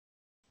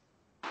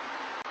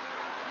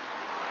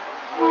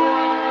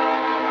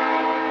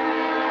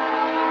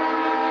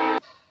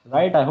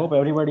Right, I hope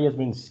everybody has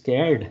been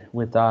scared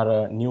with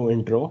our new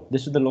intro.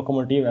 This is the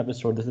Lokomotiv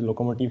episode. This is the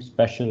Lokomotiv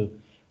special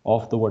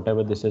of the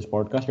Whatever This Is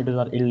podcast. It is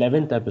our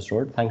 11th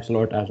episode. Thanks a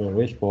lot, as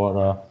always,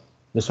 for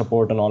the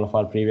support on all of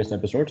our previous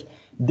episodes.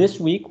 This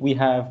week, we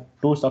have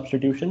two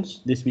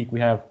substitutions. This week, we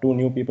have two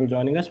new people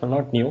joining us. Well,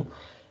 not new.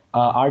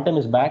 Artem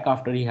is back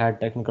after he had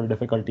technical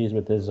difficulties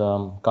with his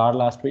car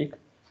last week.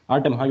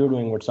 Artem, how you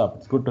doing? What's up?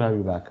 It's good to have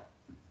you back.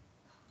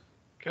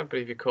 Can't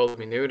believe you called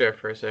me new there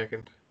for a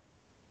second.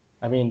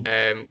 I mean,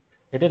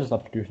 it is a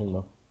substitution,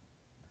 though.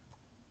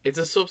 It's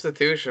a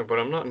substitution, but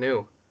I'm not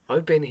new.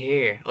 I've been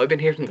here. I've been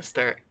here from the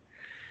start.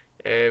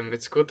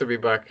 It's good to be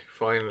back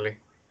finally.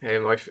 I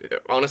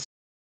honestly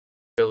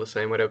feel the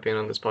same without being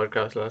on this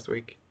podcast last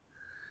week.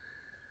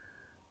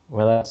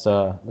 Well,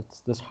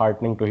 that's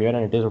disheartening to hear, and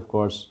it is, of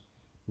course,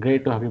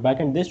 great to have you back.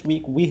 And this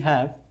week we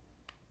have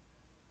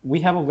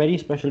a very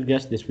special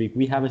guest. This week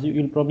we have, as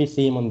you'll probably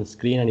see him on the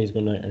screen, and he's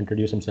going to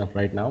introduce himself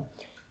right now.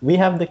 We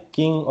have the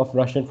king of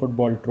Russian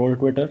football troll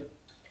Twitter.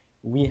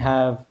 We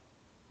have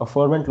a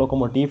fervent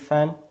Lokomotiv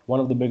fan, one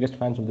of the biggest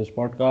fans of this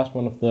podcast,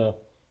 one of the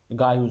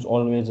guy who's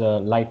always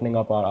lightening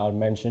up our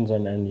mentions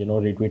and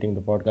retweeting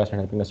the podcast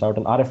and helping us out,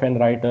 an RFN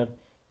writer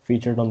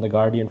featured on the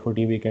Guardian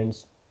Footy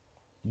Weekends.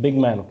 Big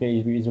man,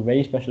 okay? He's a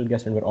very special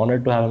guest, and we're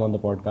honored to have him on the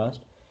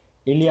podcast.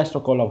 Ilya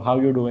Sokolov, how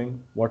you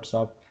doing? What's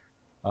up?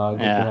 Good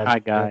to have hi,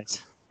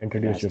 guys.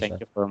 Introduce yourself. Thank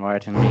you for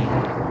inviting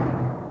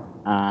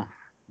me.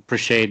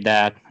 Appreciate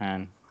that,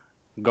 and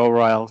go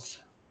Royals.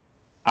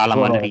 A la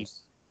Madrid.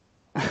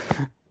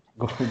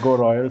 Go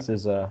Royals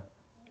is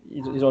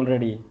he's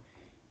already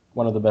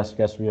one of the best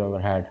guests we ever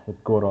had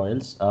with Go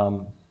Royals.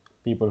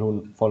 People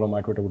who follow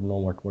my Twitter would know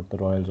what the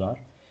Royals are.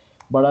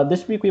 But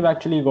this week we've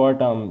actually got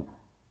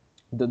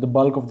the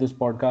bulk of this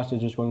podcast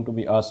is just going to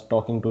be us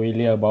talking to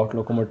Ilya about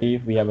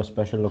Lokomotiv. We have a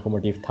special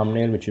Lokomotiv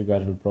thumbnail which you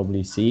guys will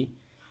probably see.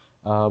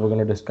 We're going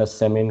to discuss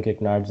Semin,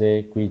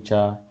 Kiknadze,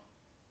 Kvicha,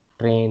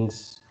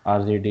 trains,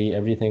 RZD,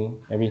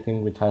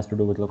 everything which has to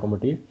do with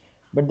Lokomotiv.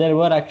 But there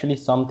were actually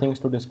some things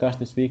to discuss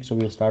this week, so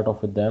we'll start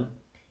off with them.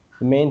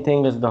 The main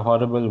thing is the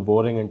horrible,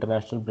 boring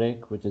international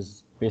break, which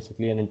is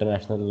basically an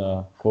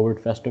international COVID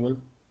festival.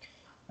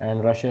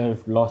 And Russia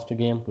have lost a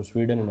game to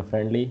Sweden in a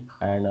friendly,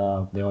 and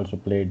they also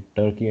played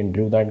Turkey and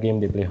drew that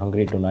game. They play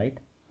Hungary tonight.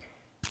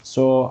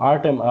 So,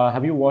 Artem,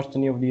 have you watched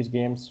any of these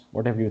games?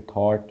 What have you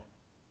thought?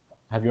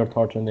 Have your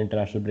thoughts on the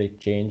international break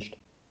changed?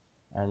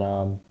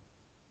 And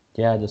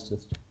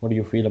just what do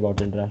you feel about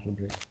the international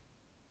break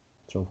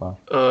so far?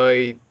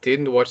 I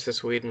didn't watch the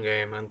Sweden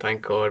game, and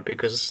thank God,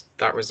 because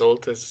that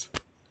result is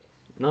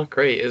not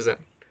great, is it?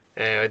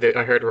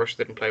 I heard Russia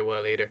didn't play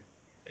well either.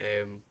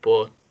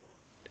 But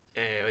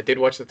I did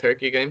watch the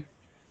Turkey game.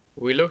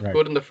 We looked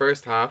good in the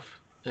first half.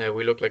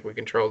 We looked like we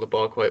controlled the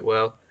ball quite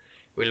well.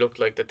 We looked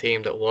like the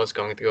team that was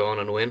going to go on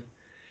and win.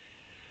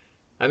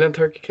 And then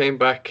Turkey came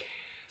back,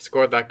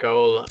 scored that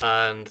goal,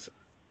 and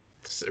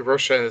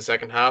Russia in the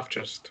second half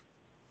just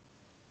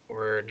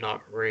were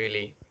not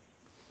really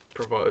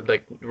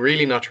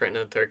really not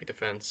threatening the Turkey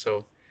defense. So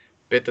a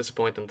bit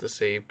disappointing to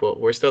see, but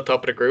we're still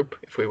top of the group.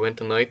 If we win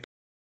tonight,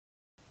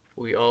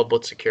 we all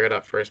but secure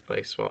that first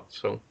place spot.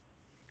 So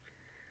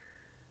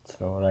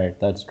right,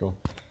 that's true.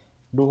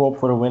 Do hope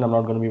for a win. I'm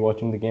not going to be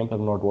watching the game.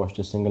 I've not watched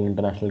a single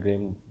international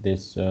game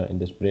in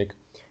this break.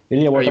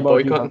 Ilya, what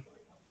about you?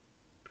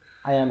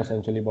 I am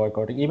essentially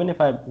boycotting. Even if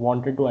I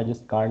wanted to, I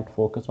just can't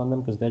focus on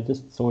them because they're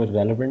just so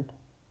irrelevant.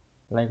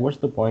 Like, what's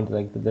the point?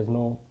 Like, there's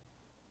no.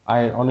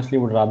 I honestly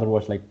would rather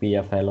watch like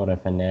PFL or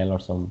FNL or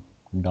some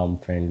dumb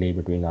friendly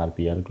between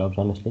RPL clubs,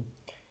 honestly.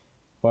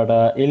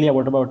 But Ilya,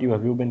 what about you?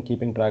 Have you been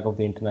keeping track of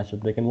the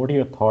international break, and what are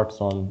your thoughts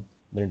on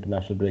the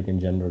international break in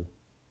general?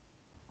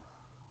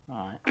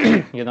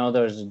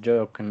 There's a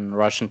joke in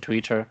Russian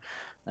Twitter.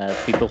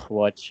 People who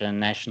watch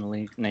National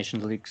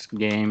League's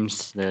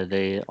games,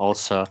 they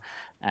also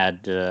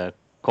add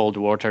cold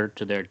water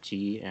to their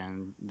tea,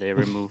 and they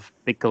remove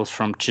pickles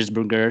from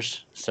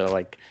cheeseburgers. So,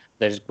 like,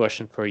 there's a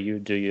question for you: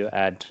 do you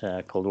add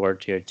cold water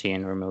to your tea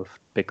and remove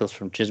pickles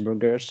from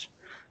cheeseburgers?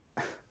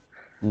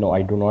 No,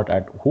 I do not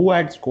add. Who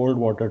adds cold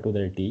water to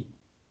their tea?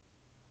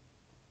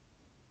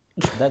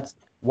 That's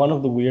one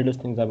of the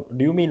weirdest things I've.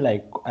 Do you mean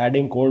like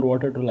adding cold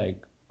water to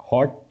like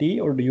hot tea,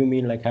 or do you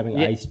mean like having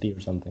iced tea or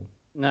something?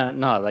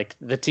 No, like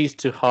the tea's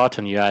too hot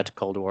and you add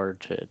cold water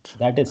to it.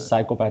 That is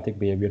psychopathic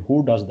behavior.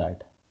 Who does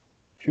that?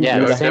 Yeah.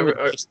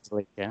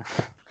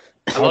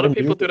 A lot of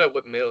people do that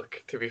with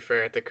milk, to be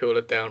fair, to cool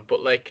it down.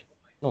 But like,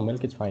 no,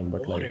 milk is fine,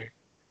 but water. Like,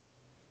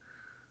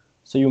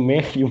 so you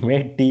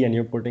made tea and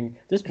you're putting.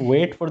 Just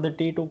wait for the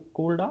tea to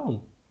cool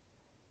down.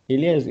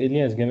 Ilya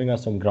is giving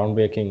us some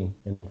groundbreaking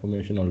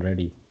information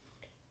already.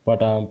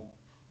 But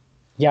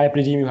I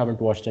presume you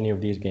haven't watched any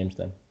of these games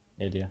then,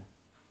 Ilya.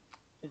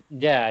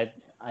 Yeah,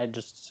 I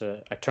just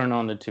I turned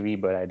on the TV,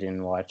 but I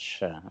didn't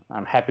watch.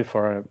 I'm happy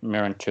for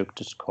Miranchuk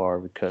to score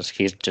because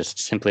he's just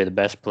simply the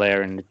best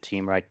player in the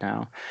team right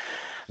now.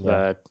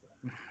 Yeah. But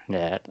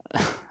yeah,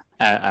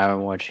 I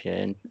watch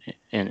in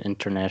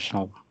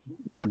international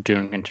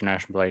during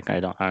international break. I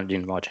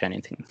didn't watch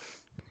anything.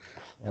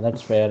 Yeah,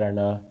 that's fair.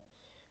 And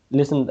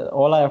Listen,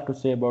 all I have to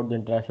say about the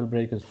international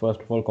break is first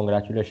of all,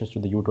 congratulations to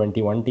the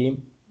U21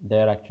 team.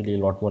 They're actually a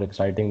lot more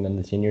exciting than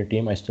the senior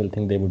team. I still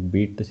think they would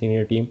beat the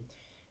senior team.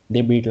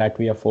 They beat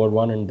Latvia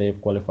 4-1 and they've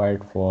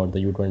qualified for the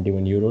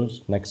U21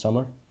 Euros next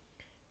summer.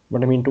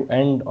 But I mean, to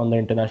end on the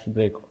international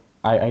break,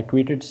 I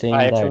tweeted I saying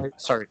that, actually,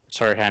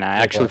 sorry, Hannah. I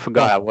yeah, go actually on. Go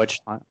forgot. on. I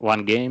watched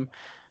one game,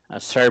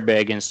 Serbia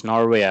against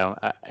Norway,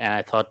 and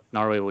I thought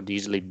Norway would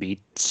easily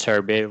beat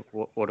Serbia.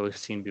 What we've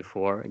seen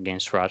before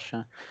against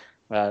Russia,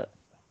 but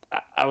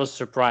I was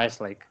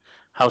surprised, like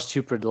how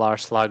stupid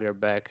Lars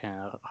Lagerbäck,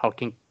 how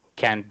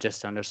can't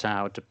just understand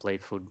how to play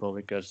football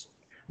because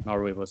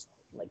Norway was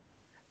like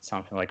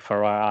something like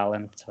Faroe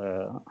Island.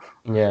 Yeah,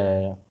 yeah,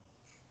 yeah.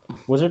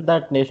 Was it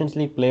that Nations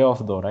League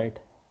playoff though, right?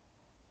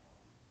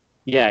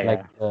 Yeah,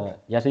 Like, yeah.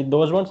 yeah, see,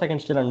 those ones I can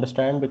still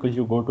understand because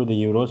you go to the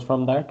Euros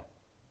from that.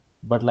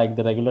 But like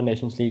the regular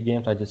Nations League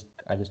games, I just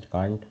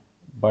can't.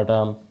 But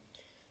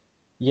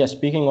yeah,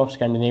 speaking of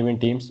Scandinavian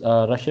teams,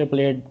 Russia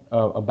played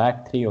a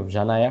back three of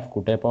Zhanayev,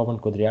 Kutepov,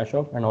 and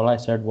Kudryashov, and all I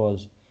said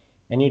was,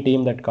 any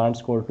team that can't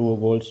score 2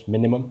 goals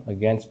minimum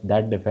against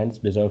that defense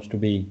deserves to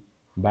be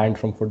banned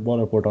from football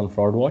or put on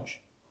fraud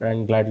watch.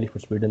 And gladly for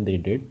Sweden, they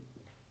did.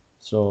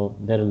 So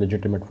they're a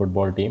legitimate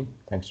football team,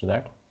 thanks to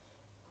that.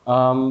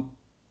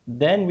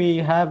 Then we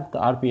have the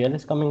RPL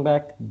is coming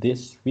back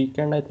this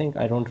weekend, I think.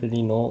 I don't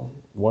really know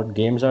what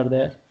games are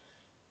there.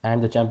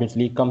 And the Champions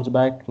League comes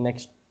back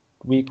next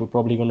week. We're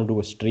probably going to do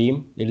a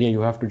stream. Ilya,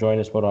 you have to join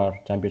us for our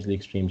Champions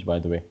League streams, by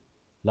the way.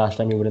 Last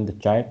time you were in the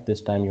chat,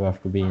 this time you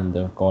have to be in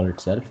the call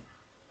itself.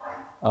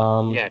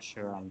 Um, Yeah,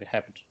 sure. I'll be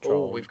happy to Oh,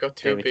 troll we've got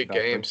two David big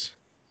Godfrey. games.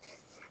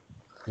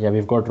 yeah,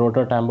 we've got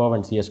Rotor Tambov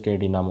and CSK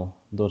Dynamo.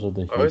 Those are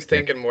the I was huge games.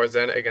 thinking more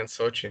Zenit against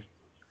Sochi.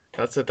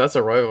 That's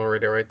a rivalry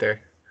there right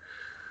there.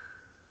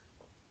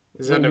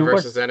 Yeah, Zenit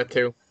versus Zenit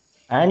 2.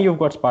 you've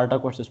got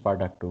Spartak versus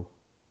Spartak too.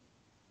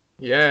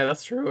 Yeah,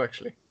 that's true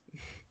actually.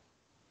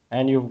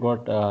 And you've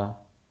got,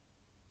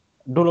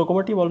 do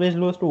Lokomotiv always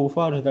lose to Ufa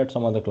or is that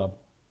some other club?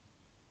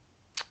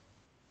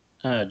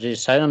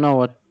 Geez, I don't know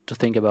what to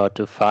think about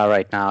Ufa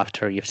right now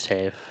after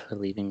Yevseyev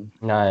leaving.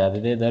 Nah,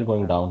 yeah, they're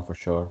going down for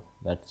sure.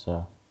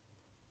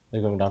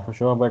 They're going down for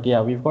sure. But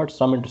yeah, we've got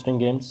some interesting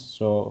games,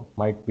 so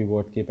might be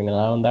worth keeping an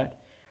eye on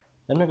that.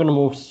 Then we're going to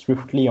move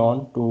swiftly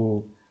on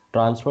to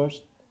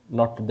transfers.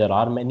 Not that there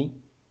are many.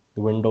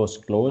 The window's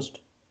closed.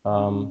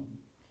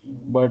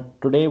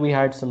 But today we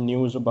had some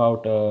news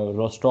about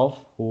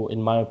Rostov, who,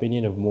 in my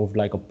opinion, have moved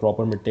like a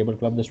proper mid-table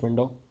club this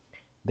window.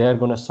 They're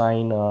going to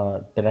sign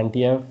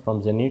Terentiev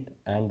from Zenit,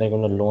 and they're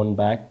going to loan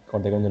back, or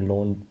they're going to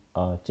loan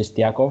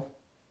Chistiakov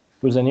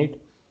to Zenit.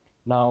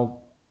 Now,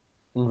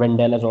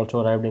 Wendell has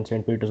also arrived in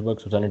St. Petersburg,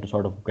 so Zenit is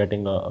sort of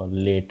getting a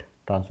late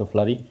transfer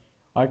flurry.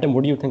 Artem,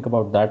 what do you think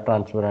about that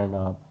transfer,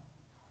 and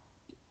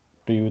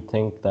do you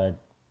think that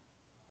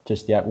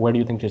where do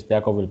you think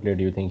Chistiakov will play?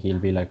 Do you think he'll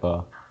be like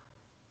a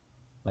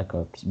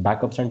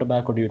backup centre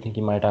back, or do you think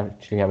he might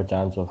actually have a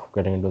chance of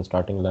getting into the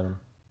starting 11?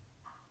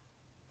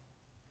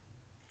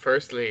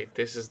 Firstly,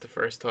 this is the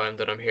first time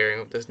that I'm hearing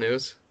of this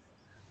news.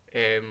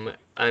 I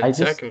And just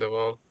second of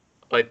all,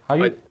 I how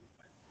I you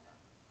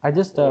I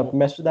just oh,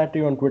 messaged that to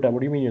you on Twitter. What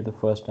do you mean you're the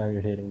first time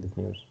you're hearing this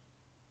news?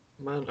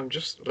 man, I'm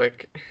just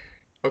like,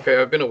 okay,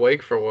 I've been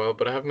awake for a while,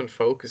 but I haven't been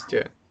focused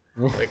yet.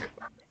 Like,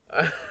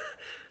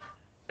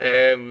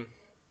 um,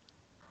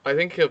 I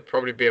think he'll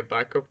probably be a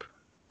backup,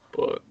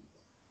 but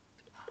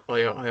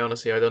I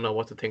honestly I don't know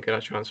what to think of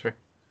that transfer.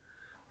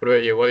 What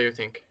about you? What do you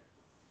think?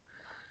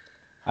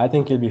 I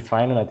think he'll be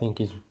fine, and I think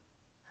he's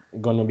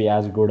gonna be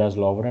as good as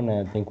Lovren.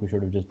 And I think we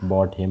should have just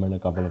bought him and a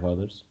couple of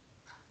others.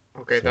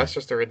 Okay, So that's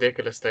just a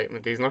ridiculous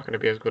statement. He's not going to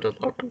be as good as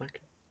Lovren.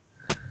 Like,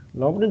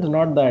 Lovren's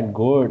not that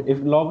good. If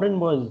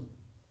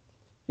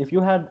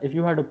you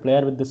had a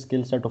player with the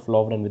skill set of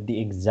Lovren, with the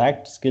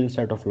exact skill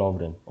set of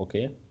Lovren,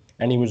 okay,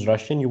 and he was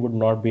Russian, you would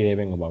not be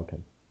raving about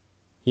him.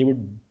 He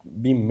would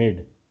be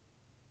mid.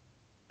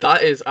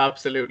 that is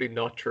absolutely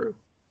not true.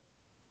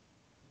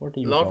 What are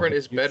you Lovren talking?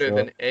 is You better sure?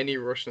 than any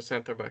Russian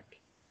centre back.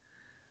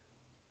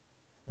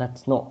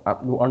 That's no.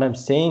 What I'm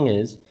saying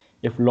is,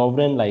 if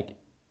Lovren, like,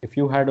 if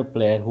you had a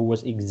player who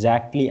was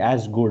exactly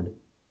as good,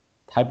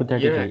 Yeah,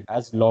 hypothetically,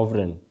 as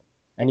Lovren,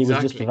 and he was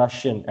just exactly.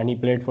 Russian and he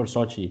played for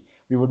Sochi,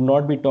 we would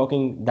not be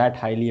talking that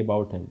highly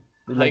about him.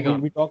 Like, Hang we,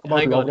 on, we talk about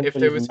hang on. Lovren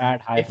because he's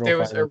mad high If there profile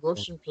was and a everything.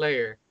 Russian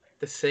player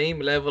the same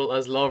level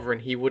as Lovren,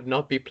 he would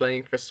not be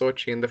playing for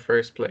Sochi in the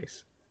first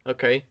place.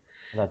 Okay.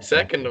 That's not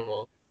Second true. of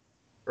all,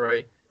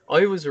 right,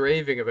 I was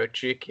raving about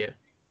Chikia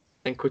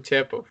and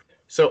Kutepov,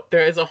 so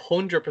there is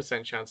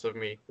 100% chance of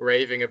me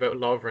raving about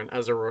Lovren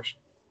as a Russian.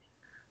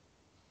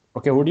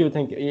 Okay, what do you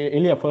think,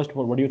 Ilya? First of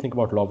all, what do you think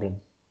about Lovren?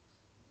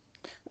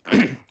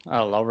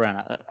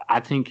 Lovren, I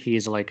think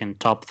he's like in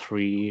top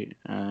three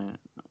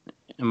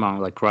among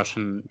like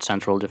Russian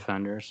central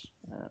defenders.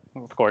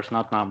 Of course,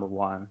 not number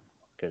one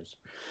because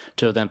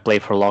two of them play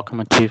for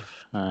Lokomotiv.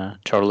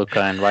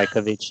 Chorluka and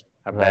Rajkovic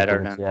are better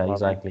Rajkovic, than yeah, Lovren,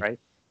 exactly. right?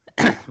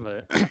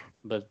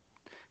 but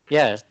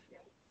yeah,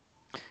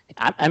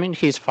 I mean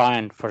he's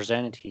fine for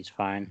Zenit. He's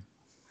fine.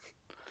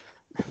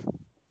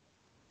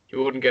 He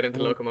wouldn't get into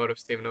Mm.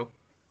 Lokomotiv's team, no.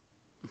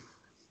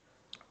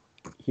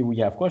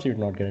 Yeah, of course he would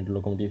not get into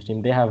Lokomotiv's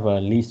team. They have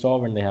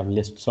Lisov and they have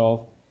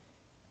Listsov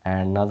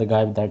and another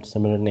guy with that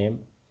similar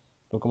name.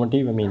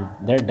 Lokomotiv, I mean,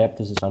 their depth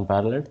is just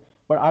unparalleled.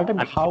 But Artem,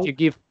 I mean, if how you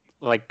give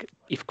like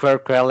if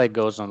Kwerkwele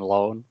goes on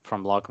loan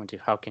from Lokomotiv,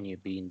 how can you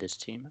be in this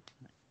team?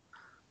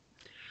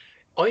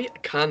 I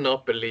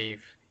cannot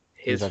believe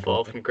he's his at fall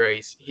West Ham? from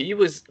grace. He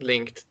was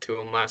linked to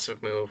a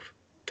massive move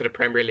to the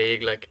Premier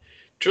League like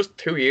just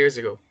 2 years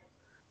ago.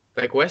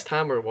 Like West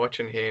Ham were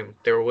watching him,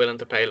 they were willing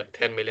to pay like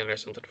 10 million or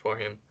something for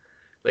him.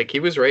 Like he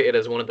was rated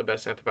as one of the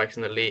best centre backs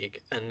in the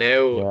league, and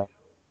now Yeah.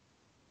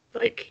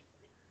 like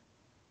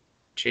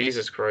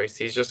Jesus Christ,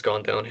 he's just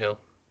gone downhill.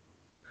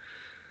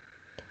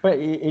 But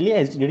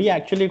Elias, did he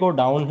actually go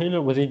downhill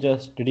or did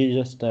he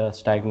just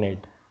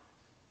stagnate?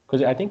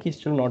 Because I think he's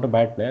still not a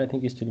bad player. I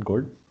think he's still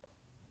good.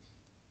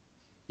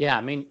 Yeah,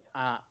 I mean,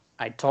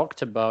 I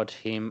talked about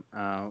him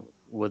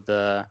with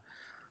the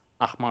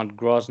Ahmad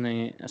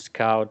Grozny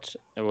scout.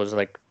 It was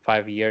like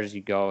 5 years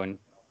ago, and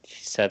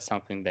he said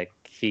something like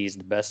he's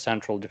the best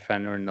central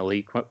defender in the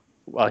league.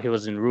 Well, he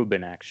was in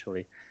Rubin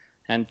actually,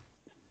 and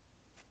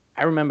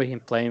I remember him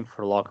playing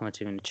for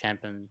Lokomotiv in the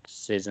Champions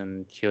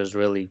season. He was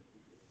really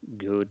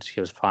good. He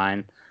was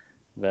fine,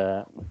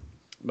 but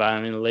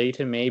I mean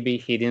later maybe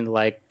he didn't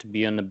like to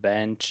be on the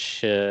bench.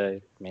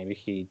 Maybe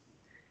he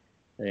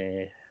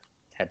uh,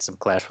 had some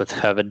clash with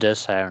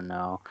Hövedes. I don't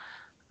know,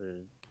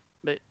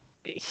 but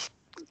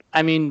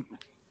I mean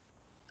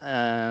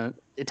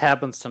it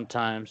happens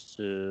sometimes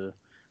to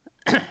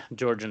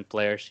Georgian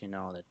players,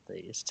 that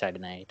they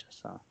stagnate.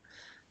 So,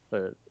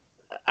 but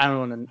I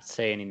don't want to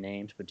say any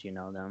names, but you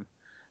know them.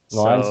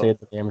 No, I'll So say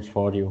the names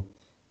for you.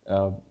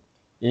 Uh,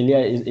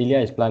 Ilya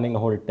is planning a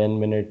whole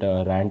 10-minute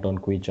rant on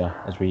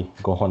Kuicha as we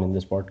go on in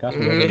this podcast.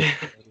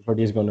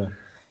 Everybody's gonna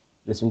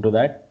listen to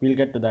that. We'll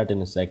get to that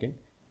in a second.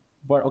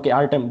 But okay,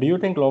 Artem, do you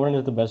think Lovren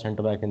is the best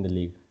centre back in the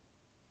league?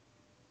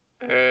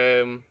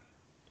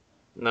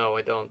 No,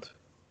 I don't.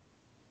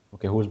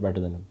 Okay, who's better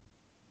than him?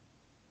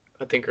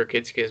 I think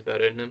Rakitsky is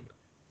better than him.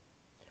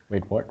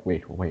 Wait, what?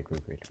 Wait.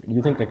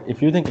 You think like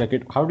if you think like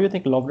it, how do you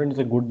think Lovren is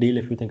a good deal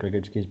if you think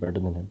Rakitsky is better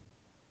than him?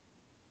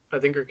 I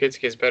think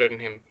Rakitsky is better than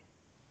him.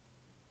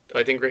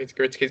 I think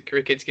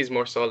Rakitsky is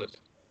more solid.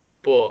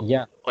 But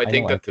Yeah, I I know.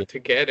 think I that agree.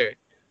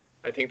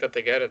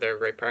 together they're a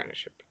great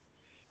partnership.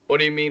 What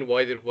do you mean?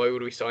 Why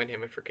would we sign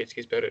him if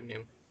Rakitsky's better than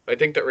him? I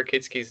think that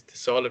Rakitsky's the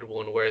solid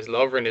one, whereas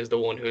Lovren is the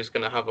one who's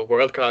going to have a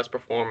world class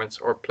performance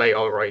or play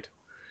all right.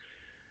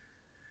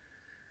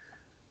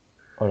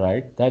 All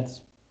right,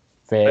 that's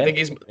I think fair.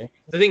 he's Okay.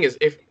 the thing is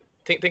if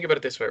think about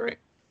it this way, right?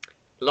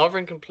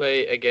 Lovren can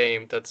play a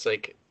game that's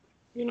like,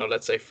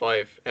 let's say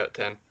 5 out of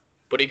 10,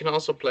 but he can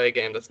also play a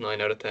game that's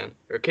 9 out of 10.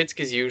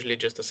 Rakitsky's usually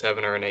just a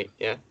 7 or an 8,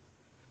 yeah.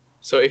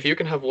 So if you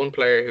can have one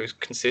player who's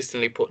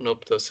consistently putting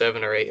up those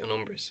 7 or 8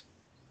 numbers,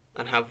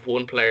 and have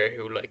one player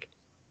who like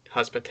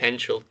has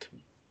potential to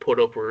put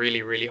up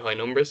really really high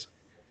numbers,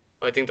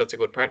 I think that's a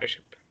good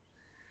partnership.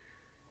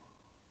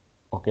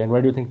 Okay, and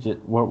where do you think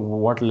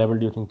what level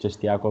do you think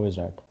Chistiakov is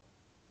at?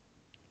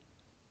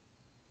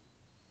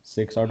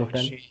 6 out of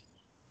 10 Gee,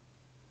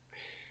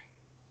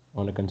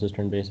 on a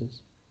consistent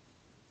basis.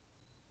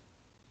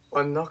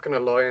 I'm not gonna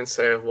lie and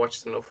say I've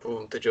watched enough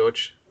of him to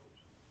judge.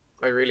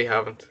 I really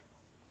haven't.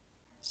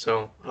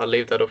 So I'll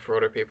leave that up for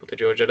other people to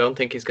judge. I don't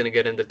think he's going to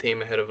get in the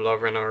team ahead of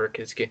Lovren or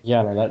Rakitsky.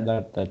 Yeah,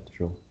 no, that's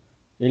true.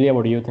 Ilya,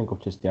 what do you think of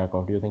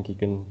Chistiakov? Do you think he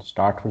can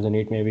start for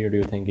Zenit maybe, or do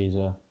you think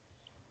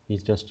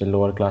he's just a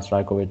lower class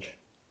Rajkovic?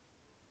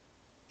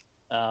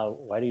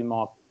 why do you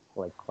mock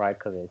like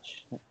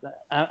Rajkovic?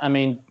 I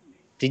mean,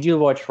 did you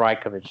watch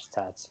Rajkovic's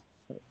stats?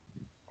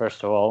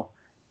 First of all,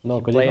 No,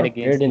 he because he's played not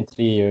against. played in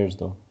 3 years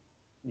though.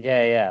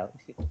 Yeah.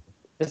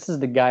 This is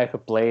the guy who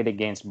played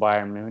against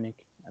Bayern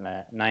Munich in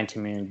a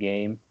 90-minute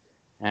game,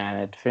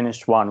 and it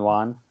finished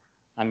 1-1.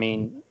 I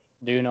mean,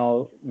 do you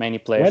know many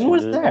players When who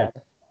was do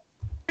that?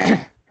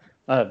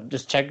 that?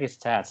 Just check his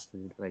stats.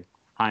 Like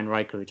find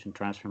Rajkovic in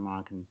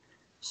Transfermarkt and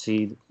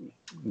see.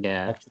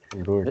 Yeah, Actually, I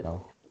can do it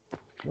now.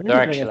 When did there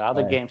he are play actually against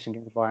other Bayern? games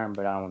against Bayern,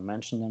 but I won't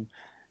mention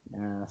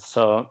them.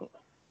 So,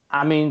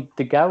 I mean,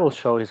 the guy will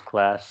show his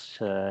class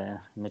in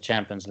the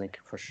Champions League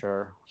for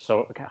sure.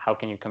 So, how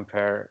can you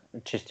compare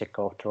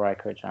Chistikov to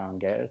Rajkovic? I don't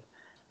get it.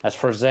 As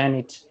for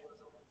Zenit,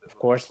 of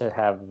course, they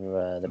have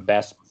the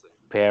best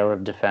pair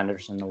of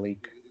defenders in the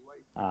league.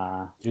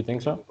 Do you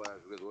think so?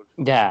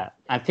 Yeah,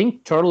 I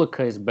think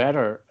Chorluka is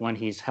better when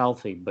he's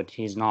healthy, but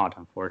he's not,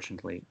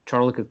 unfortunately.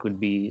 Chorluka could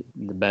be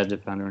the best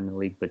defender in the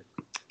league, but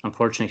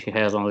unfortunately, he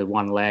has only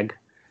one leg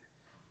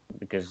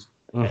because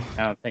I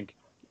don't think.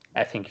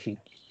 I think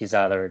he's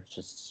either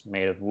just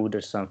made of wood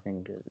or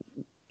something.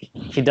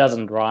 He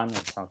doesn't run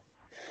or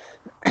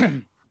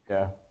something.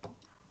 Yeah.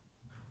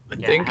 I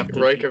Yeah, I think have to.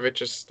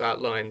 Rajkovic's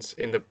stat lines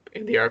in the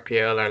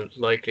RPL are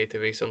likely to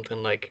be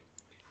something like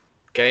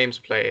games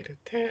played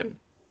 10,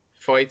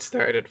 fights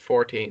started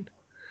 14.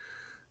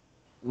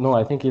 No,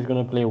 I think he's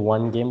gonna play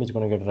one game. He's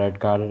gonna get red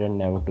carded and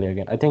never play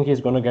again. I think he's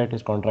gonna get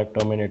his contract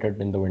terminated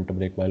in the winter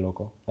break by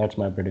Loco. That's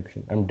my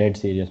prediction. I'm dead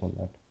serious on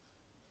that.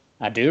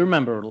 I do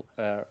remember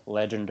a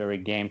legendary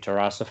game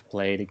Tarasov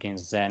played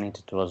against Zenit.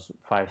 It was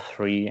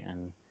 5-3,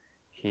 and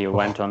he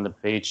went on the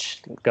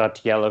pitch,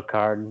 got yellow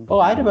card. Oh,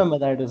 I remember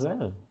that as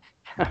well.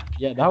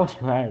 Yeah, that was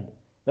mad.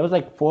 That was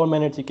like 4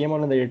 minutes. He came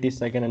on in the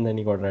 82nd, and then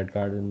he got red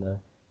card in the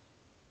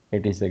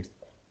 86th.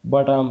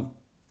 But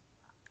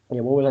yeah,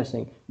 what was I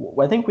saying?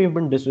 I think we've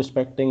been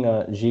disrespecting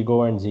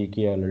Zigo and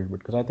Ziki a little bit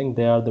because I think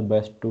they are the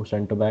best two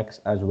centre backs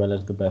as well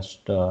as the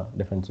best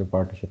defensive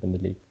partnership in the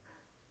league.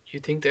 You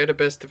think they're the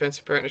best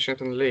defensive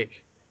partnership in the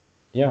league?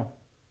 Yeah,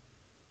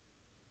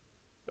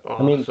 I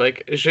Oh, mean,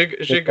 like they ca-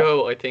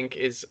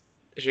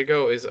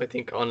 Zigo is I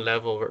think on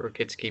level with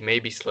Rakitsky,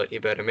 maybe slightly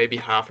better, maybe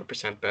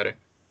 0.5% better.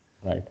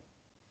 right.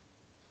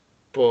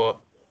 But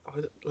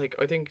like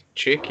I think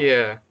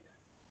Chikia,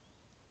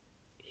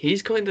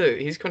 he's kind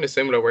of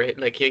similar where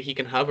he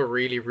can have a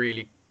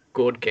really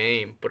good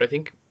game, but I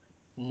think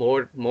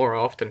more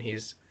often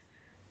he's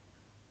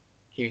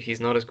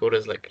not as good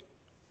as like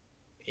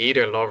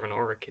either Lovren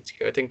or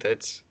Rakitsky. I think the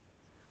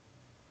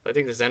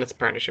Zenit's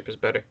partnership is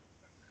better.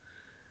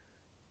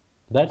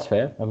 That's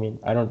fair. I mean,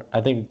 I don't.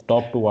 I think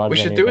top two are We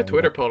should do Zenit a and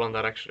Twitter poll on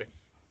that actually.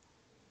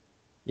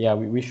 yeah,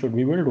 we should.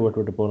 We will do a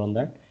Twitter poll on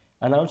that.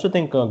 And I also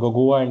think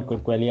Gogua and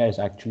Kurkwelia is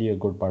actually a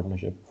good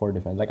partnership for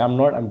defense. Like I'm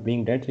not. I'm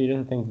being dead serious.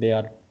 I think they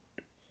are.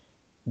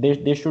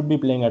 They should be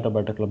playing at a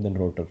better club than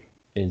Rotor.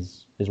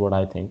 Is what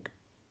I think.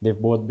 They've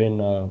both been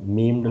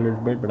memed a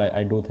little bit, but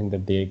I do think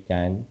that they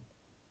can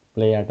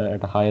play at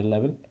a higher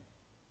level.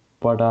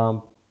 But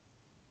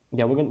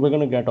yeah, we're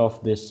gonna get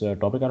off this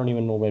topic. I don't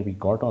even know where we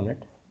got on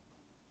it.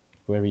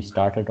 Where we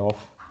started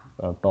off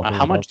talking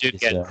How about much do you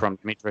this. get from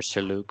Dmitry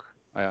Seluk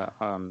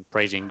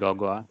praising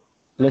Gogua?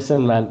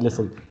 Listen, man,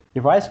 listen.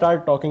 If I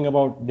start talking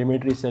about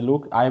Dimitri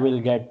Seluk, I will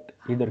get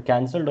either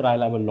cancelled or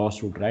I'll have a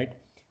lawsuit, right?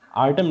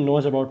 Artem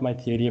knows about my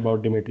theory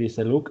about Dimitri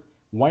Seluk.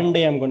 One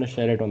day I'm going to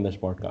share it on this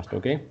podcast,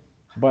 okay?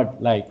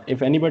 But, like,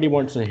 if anybody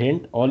wants a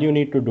hint, all you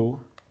need to do,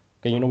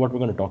 okay, you know what? We're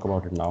going to talk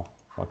about it now.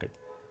 Fuck it.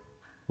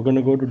 We're going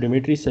to go to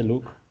Dimitri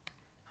Seluk.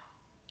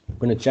 We're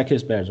going to check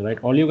his players, right?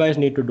 All you guys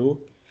need to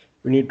do,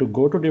 we need to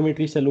go to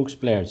Dimitri Seluk's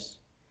players,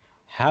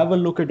 have a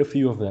look at a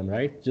few of them,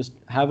 right? Just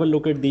have a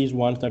look at these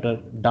ones that are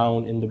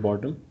down in the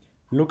bottom.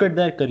 Look at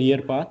their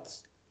career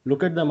paths.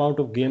 Look at the amount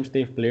of games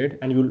they've played,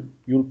 and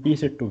you'll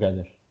piece it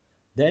together.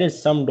 There is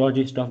some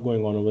dodgy stuff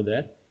going on over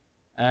there,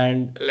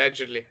 and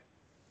Allegedly.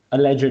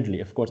 allegedly,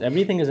 of course,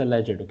 everything is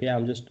alleged. Okay,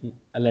 I'm just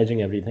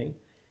alleging everything.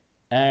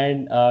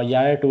 And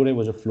Yaya Toure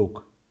was a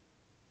fluke.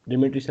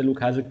 Dimitri Seluk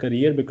has a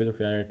career because of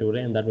Yaya Toure,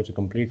 and that was a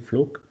complete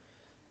fluke.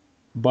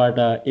 But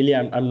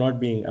Ilya, I'm not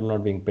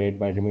being paid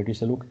by Dimitri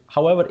Seluk.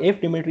 However, if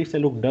Dimitri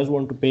Seluk does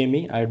want to pay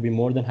me, I'd be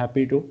more than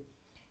happy to.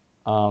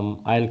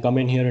 I'll come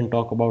in here and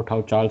talk about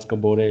how Charles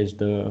Kabore is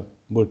the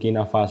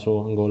Burkina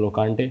Faso N'Golo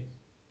Kante.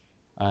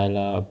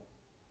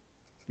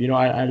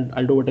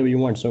 I'll do whatever you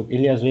want. So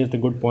Ilya's raised a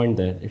good point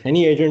there. If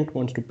any agent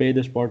wants to pay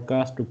this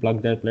podcast to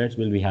plug their players,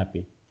 we'll be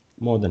happy,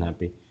 more than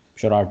happy. I'm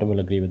sure Artem will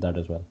agree with that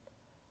as well.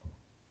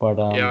 But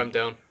Yeah, I'm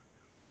down.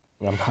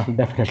 I'm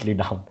definitely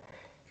down.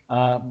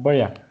 But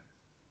yeah,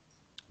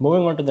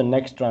 moving on to the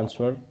next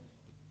transfer.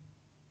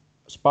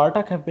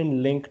 Spartak have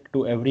been linked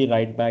to every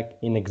right back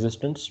in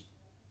existence.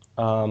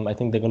 I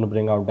think they're going to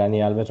bring out Danny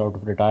Alves out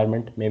of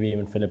retirement, maybe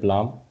even Philip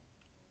Lahm,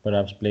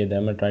 perhaps play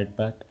them at right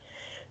back.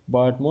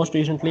 But most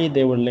recently,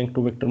 they were linked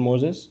to Victor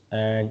Moses,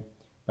 and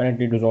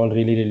apparently it was all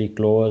really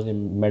close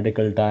in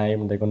medical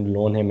time. They're going to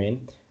loan him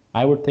in.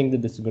 I would think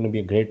that this is going to be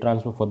a great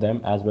transfer for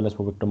them as well as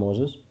for Victor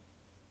Moses.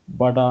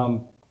 But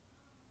I'm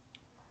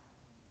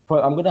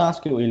going to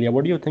ask you, Ilya,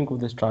 what do you think of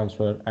this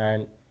transfer?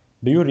 And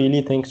do you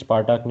really think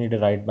Spartak need a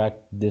right back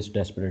this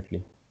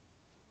desperately?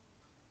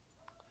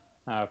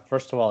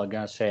 First of all, I'm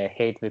gonna say I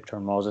hate Victor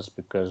Moses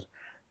because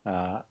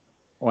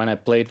when I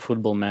played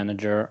Football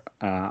Manager,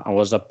 I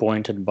was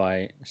appointed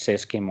by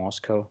CSK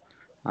Moscow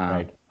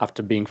Right.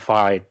 after being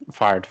fired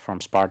from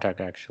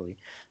Spartak actually.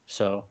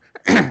 So,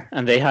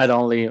 and they had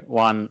only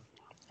one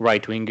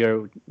right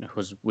winger,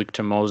 who's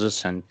Victor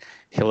Moses, and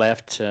he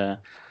left in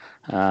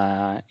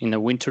a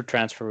winter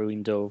transfer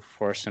window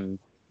for some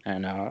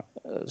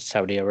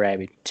Saudi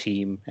Arabian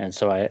team, and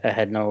so I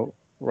had no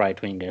right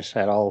wingers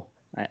at all.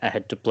 I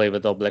had to play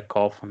with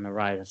Oblakov on the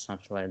right and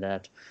something like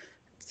that.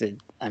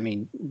 I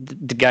mean,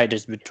 the guy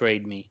just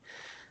betrayed me.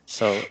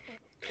 So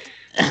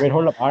Wait,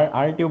 hold up.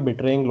 Aren't you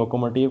betraying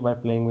Lokomotiv by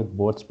playing with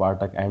both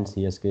Spartak and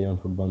CSK on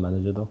Football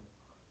Manager, though?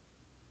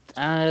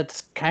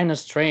 it's kind of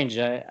strange.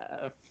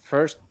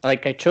 First,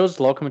 like I chose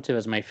Lokomotiv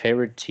as my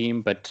favorite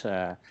team, but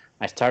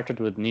I started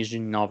with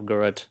Nizhny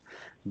Novgorod.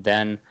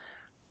 Then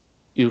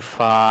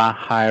Ufa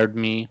hired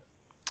me.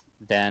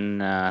 Then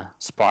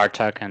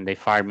Spartak, and they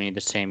fired me the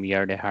same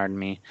year they hired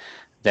me.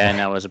 Then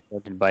I was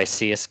appointed by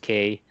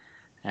CSK,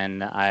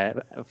 and I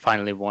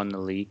finally won the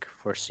league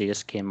for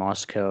CSK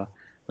Moscow.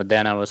 But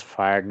then I was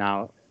fired.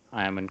 Now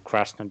I am in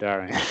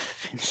Krasnodar and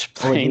finished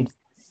Oh, is playing. the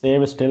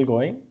save still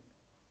going?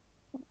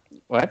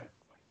 What?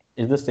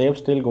 Is the save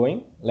still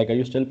going? Like, are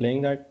you still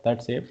playing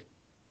that save?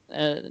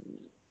 Uh,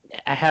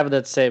 I have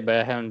that save, but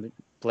I haven't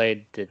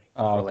played it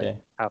for like Okay.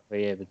 half a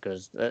year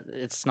because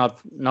it's not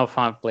no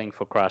fun playing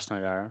for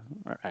Krasnodar.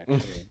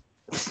 Actually,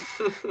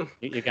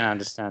 you can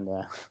understand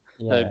that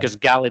Yeah. because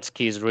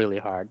Galitsky is really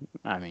hard.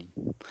 I mean,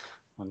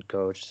 on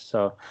coach.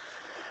 So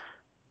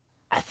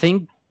I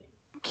think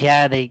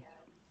yeah,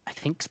 I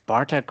think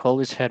Spartak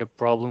always had a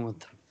problem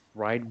with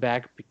right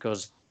back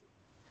because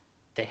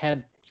they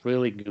had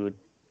really good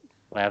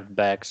left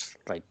backs.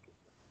 Like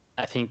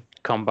I think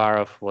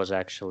Kombarov was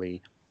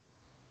actually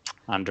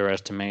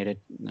underestimated,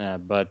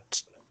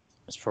 but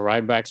as for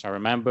right backs, I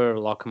remember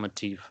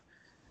Lokomotiv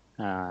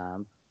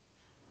um,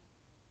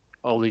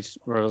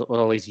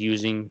 always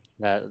using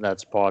that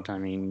spot. I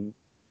mean,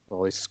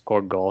 always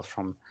scored goals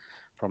from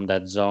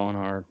that zone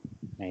or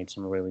made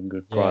some really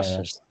good Yeah.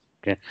 crosses.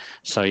 Okay,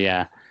 so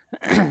yeah,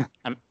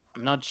 I'm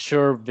not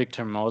sure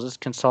Victor Moses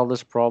can solve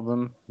this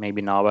problem.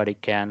 Maybe nobody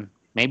can.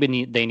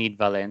 Maybe they need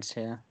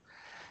Valencia.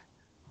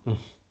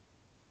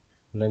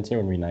 Valencia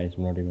would be nice.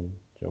 I'm not even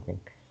joking.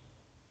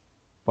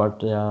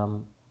 But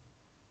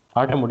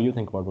Artem, what do you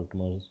think about Victor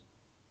Moses?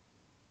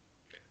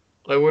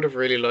 I would have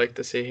really liked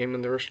to see him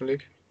in the Russian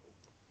league.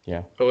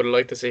 Yeah. I would have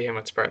liked to see him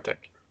at Spartak.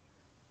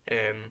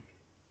 Um,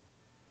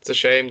 it's a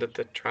shame that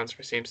the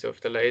transfer seems to have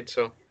delayed.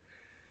 So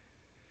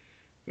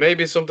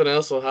maybe something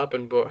else will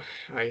happen, but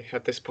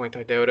at this point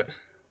I doubt it.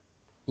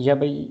 Yeah,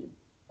 but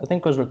I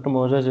think because Victor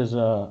Moses is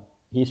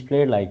he's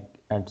played like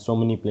at so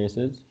many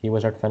places. He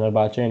was at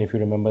Fenerbahce, and if you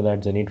remember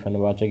that Zenit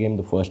Fenerbahce game,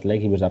 the first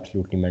leg, he was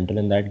absolutely mental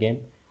in that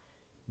game.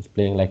 He's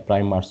playing like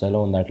prime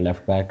Marcelo on that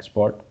left back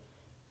spot,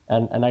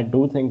 and I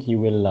do think he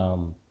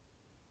will.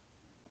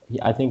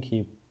 I think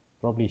he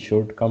probably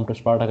should come to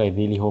Spartak. I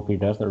really hope he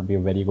does. That would be a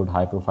very good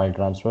high profile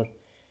transfer.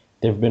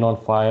 They've been on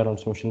fire on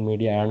social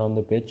media and on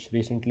the pitch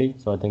recently,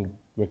 so I think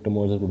Victor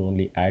Moses would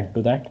only add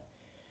to that.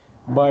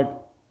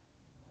 But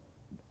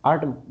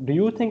Artem, do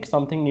you think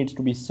something needs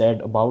to be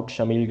said about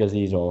Shamil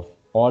Gazizov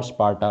or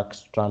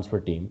Spartak's transfer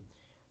team?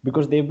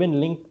 Because they've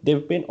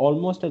been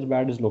almost as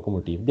bad as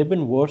Lokomotiv. They've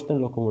been worse than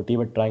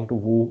Lokomotiv at trying to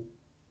woo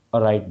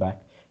a right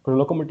back. For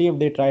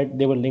Lokomotiv,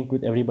 they were linked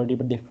with everybody,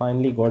 but they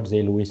finally got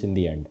Zay Lewis in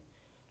the end.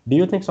 Do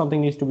you think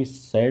something needs to be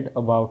said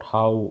about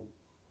how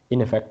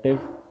ineffective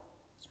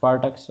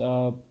Spartak's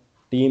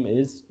team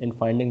is in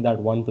finding that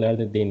one player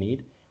that they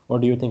need, or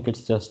do you think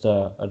it's just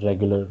a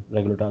regular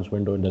transfer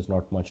window and there's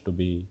not much to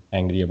be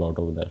angry about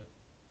over there?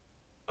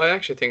 I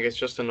actually think it's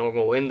just a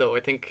normal window. I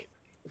think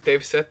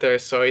they've set their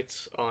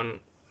sights on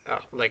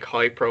like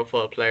high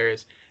profile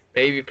players,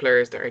 maybe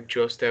players that are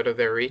just out of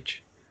their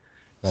reach.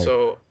 Right.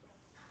 So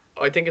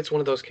I think it's one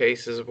of those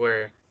cases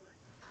where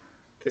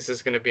this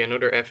is going to be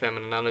another FM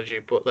analogy,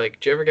 but like,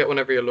 do you ever get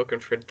whenever you're looking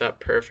for that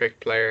perfect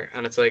player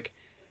and it's like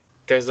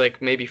there's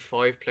like maybe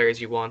five players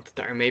you want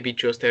that are maybe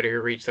just out of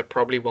your reach that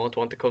probably won't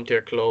want to come to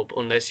your club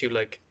unless you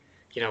like,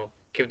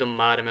 give them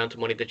mad amount of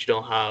money that you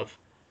don't have,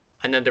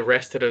 and then the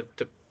rest of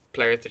the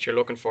players that you're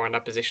looking for in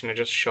that position are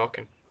just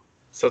shocking.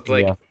 So it's Yeah.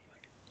 like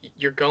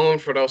you're going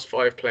for those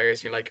five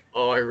players. You're like,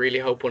 oh, I really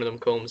hope one of them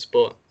comes,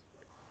 but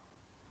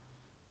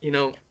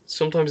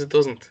sometimes it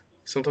doesn't.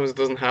 Sometimes it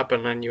doesn't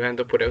happen, and you end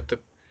up without the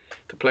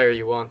player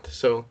you want.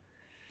 So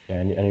Yeah,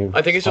 and you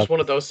I think it's have just one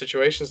of those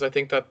situations. I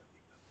think that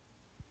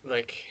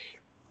like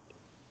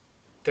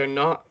they're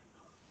not,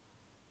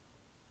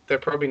 they're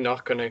probably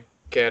not going to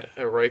get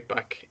a right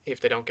back if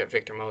they don't get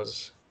Victor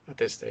Moses at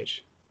this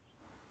stage.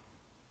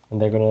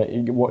 and they're gonna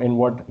in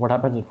what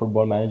happens in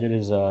Football Manager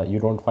is you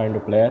don't find a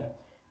player,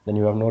 then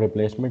you have no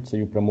replacement, so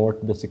you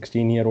promote the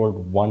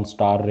 16-year-old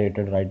one-star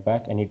rated right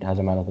back, and he has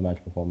a man of the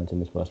match performance in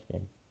his first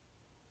game.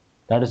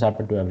 That has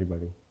happened to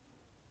everybody,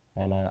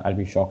 and I'll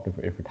be shocked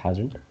if it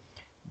hasn't.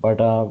 But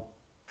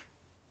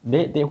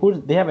they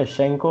have a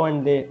Shenko,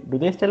 and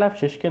they still have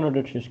Shishkin, or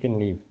did Shishkin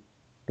leave?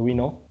 Do we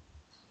know?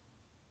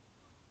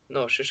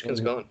 No, Shishkin's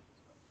gone.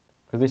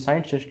 Because they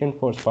signed Shishkin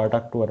for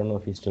Spartak too. I don't know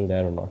if he's still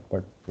there or not,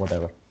 but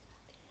whatever.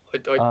 I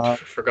Uh,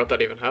 forgot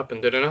that even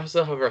happened. Did I not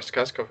still have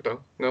Raskaskov though?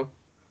 No.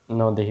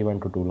 no, he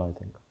went to Tula, I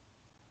think.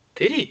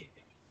 Did he?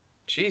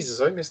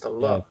 Jesus, I missed a Yeah,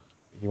 lot.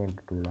 he went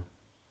to Tula.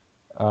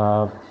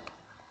 Uh,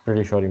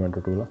 pretty sure he went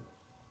to Tula.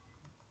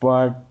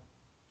 But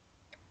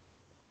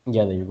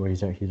yeah, there you go.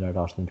 He's at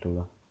Arsenal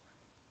Tula.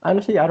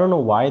 Honestly, I don't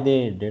know why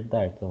they did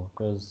that though,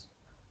 because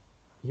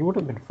he would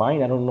have been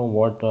fine. I don't know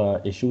what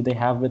issue they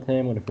have with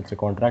him, or if it's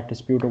a contract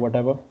dispute or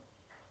whatever.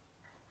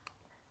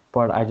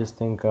 But I just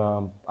think,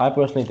 I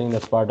personally think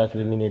that Spartak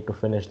really need to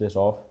finish this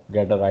off,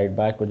 get a right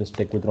back, or just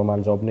stick with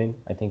Roman Zobnin.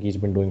 I think he's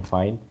been doing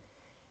fine.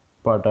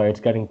 But it's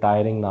getting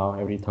tiring now.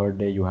 Every third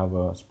day, you have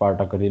a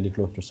Spartak really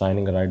close to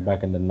signing a right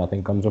back, and then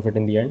nothing comes of it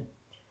in the end.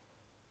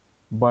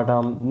 But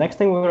next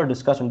thing we're going to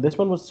discuss, and this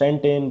one was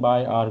sent in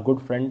by our good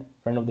friend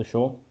of the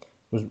show,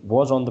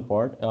 was on the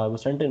pod. It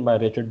was sent in by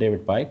Richard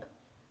David Pike,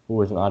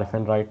 who is an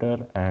RFN writer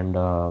and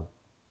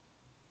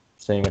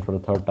saying it for the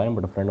third time,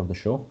 but a friend of the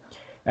show.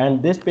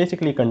 And this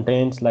basically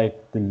contains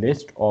like the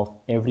list of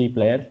every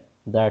player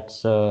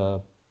that's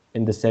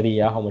in the Serie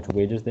A, how much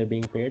wages they're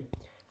being paid.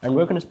 And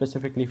we're going to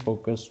specifically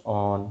focus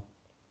on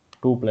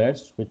two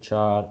players, which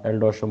are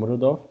Eldor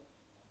Shomurodov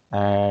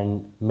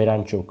and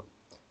Miranchuk.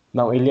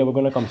 Now, Ilya, we're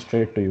going to come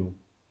straight to you.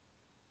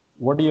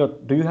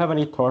 Do you have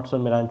any thoughts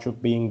on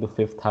Miranchuk being the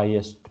fifth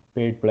highest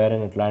paid player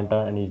in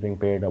Atlanta and he's being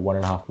paid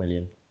 1.5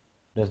 million?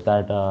 Does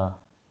that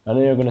I know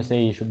you're going to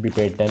say he should be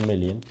paid 10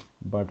 million,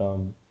 but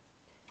and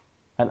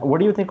what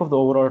do you think of the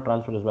overall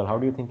transfer as well? How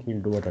do you think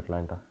he'll do at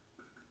Atlanta?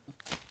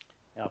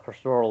 Yeah, first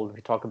of all, if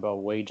we talk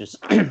about wages,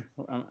 I'm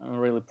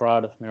really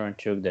proud of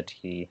Miranchuk that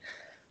he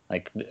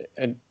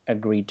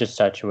agreed to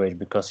such a wage,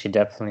 because he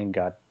definitely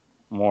got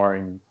more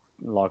in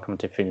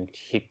Lokomotiv.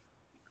 He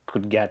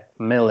could get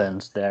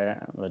millions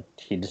there, but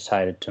he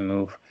decided to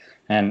move.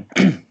 And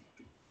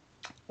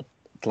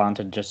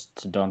Atlanta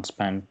just don't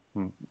spend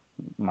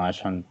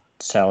much on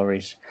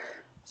salaries,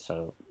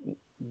 so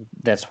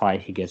that's why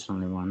he gets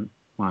only one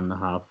and a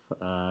half.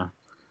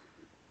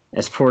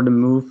 As for the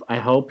move, I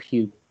hope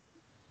he'll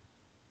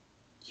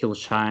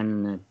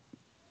shine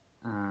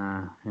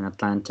in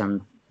Atlanta,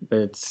 but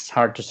it's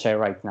hard to say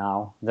right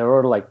now. There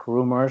were like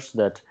rumors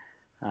that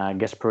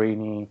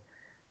Gasparini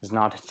is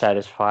not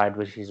satisfied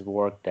with his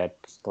work. That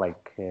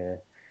like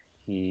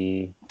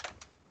he's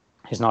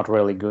not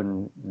really good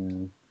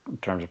in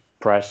terms of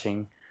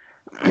pressing.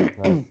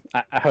 Right.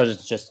 I heard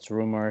it's just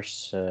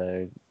rumors,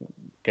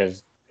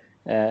 because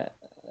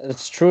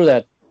it's true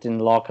that in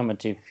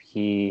Lokomotiv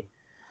he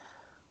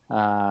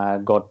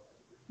got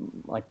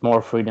like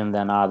more freedom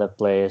than other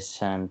players,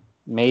 and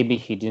maybe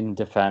he didn't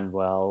defend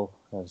well,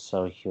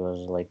 so he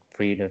was like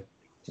free to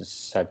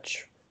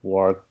such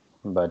work.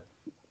 But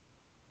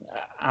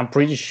I'm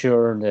pretty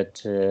sure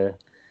that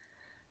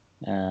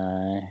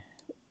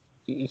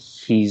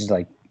he's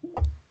like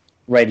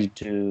ready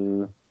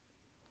to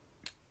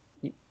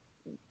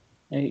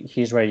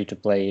he's ready to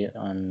play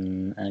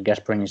on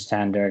Gasparini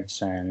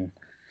standards, and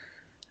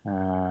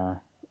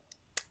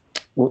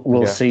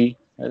we'll Yeah. see.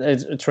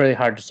 It's really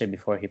hard to say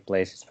before he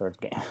plays his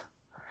first game.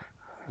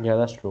 Yeah,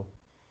 that's true.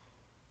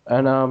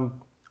 And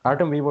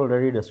Artem, we've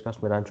already discussed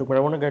Miranchuk, but I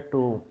want to get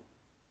to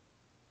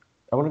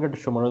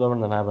Shomurodov,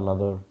 and then I have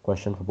another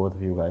question for both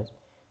of you guys.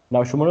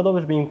 Now, Shomurodov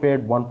is being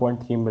paid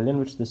 1.3 million,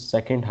 which is the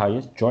second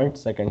highest, joint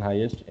second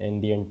highest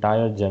in the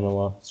entire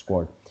Genoa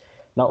squad.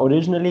 Now,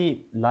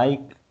 originally,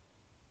 like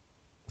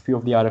a few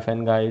of the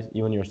RFN guys,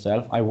 even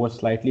yourself, I was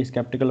slightly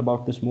skeptical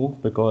about this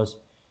move because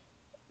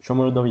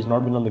Shomurodov has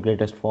not been on the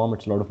greatest form.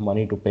 It's a lot of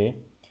money to pay.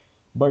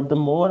 But the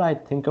more I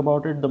think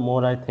about it, the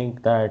more I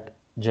think that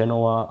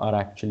Genoa are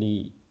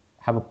actually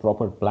have a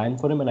proper plan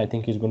for him, and I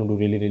think he's going to do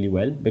really, really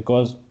well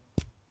because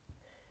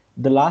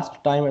the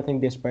last time I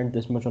think they spent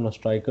this much on a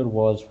striker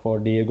was for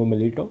Diego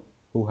Milito,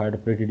 who had a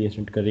pretty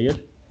decent career,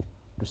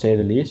 to say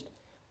the least.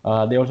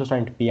 They also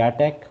signed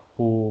Piatek,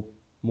 who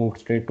moved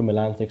straight to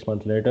Milan 6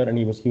 months later, and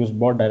he was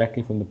bought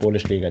directly from the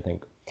Polish league, I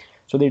think.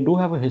 So they do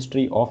have a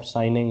history of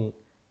signing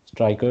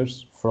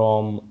strikers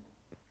from,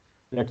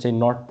 let's say,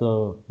 not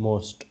the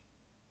most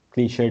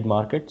cliched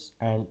markets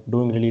and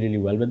doing really, really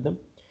well with them.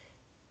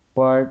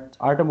 But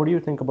Artem, what do you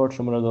think about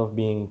Shomurodov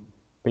being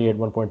paid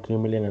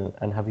 1.3 million,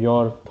 and have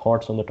your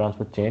thoughts on the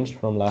transfer changed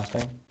from last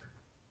time?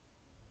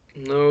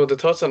 No, the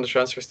thoughts on the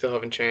transfer still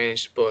haven't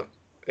changed, but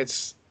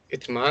it's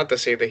mad to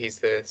say that he's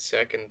the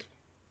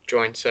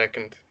joint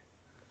second,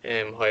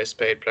 highest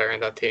paid player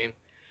in that team.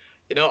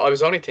 You know, I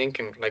was only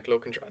thinking, like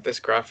looking at this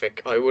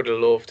graphic, I would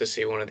love to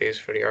see one of these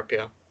for the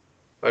RPL.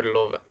 I'd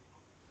love it.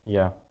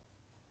 Yeah,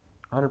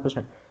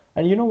 100%.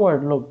 And you know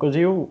what? Look, because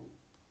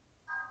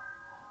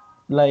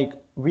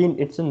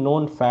it's a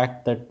known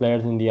fact that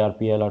players in the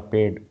RPL are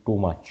paid too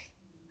much,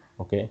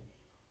 okay,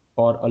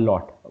 or a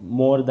lot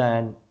more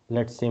than,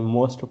 let's say,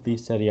 most of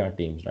these Serie A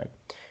teams, right?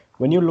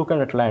 When you look at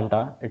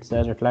Atlanta, it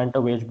says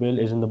Atlanta wage bill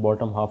is in the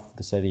bottom half of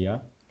the Serie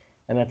A,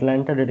 and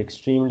Atlanta did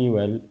extremely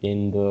well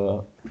in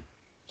the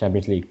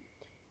Champions League.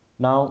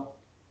 Now,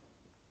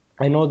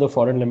 I know the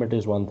foreign limit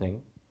is one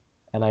thing,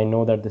 and I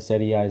know that the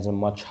Serie A is a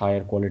much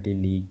higher quality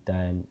league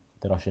than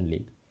the Russian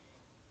league.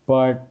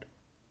 But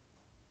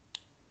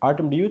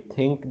Artem, do you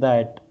think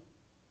that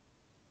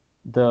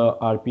the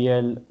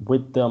RPL,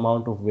 with the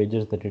amount of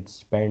wages that it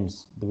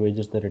spends, the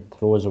wages that it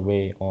throws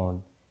away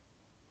on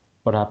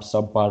perhaps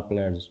subpar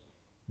players,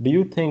 do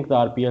you think the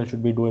RPL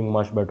should be doing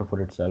much better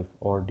for itself,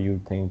 or do you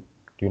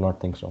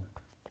not think so?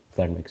 If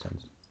that makes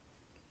sense.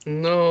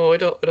 No, I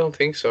don't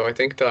think so. I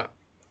think that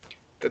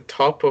the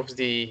top of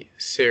the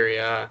Serie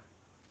A,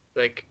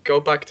 like go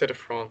back to the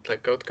front,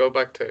 like go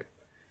back to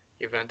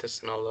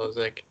Juventus and all those,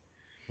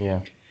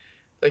 Yeah,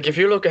 like if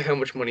you look at how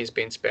much money's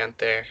being spent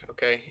there,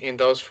 okay, in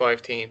those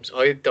five teams,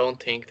 I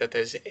don't think that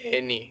there's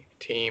any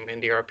team in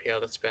the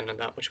RPL that's spending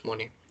that much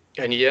money.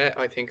 And yet,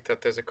 I think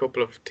that there's a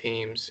couple of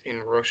teams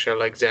in Russia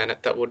like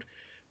Zenit that would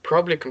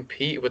probably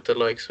compete with the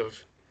likes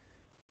of.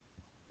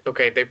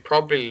 Okay, they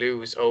probably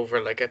lose over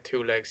like a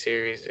two-leg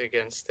series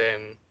against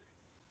like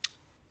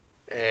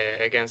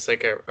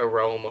a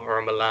Roma or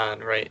a Milan,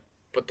 right?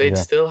 But they'd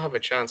yeah, still have a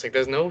chance. Like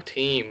there's no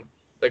team.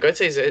 Like I'd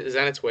say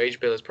Zenit's wage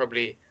bill is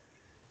probably,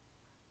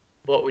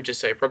 what would you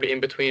say? Probably in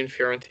between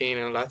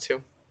Fiorentina and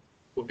Lazio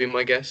would be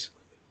my guess.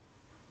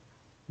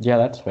 yeah.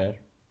 That's fair.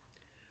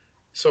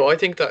 So I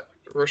think that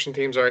Russian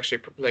teams are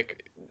actually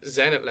like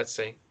Zenit, let's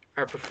say.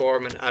 are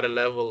performing at a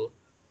level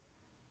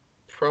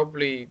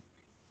probably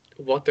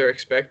what they're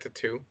expected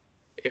to,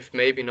 if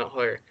maybe not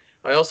higher.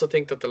 I also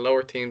think that the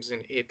lower teams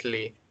in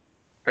Italy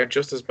are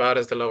just as bad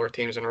as the lower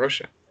teams in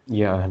Russia.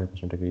 Yeah,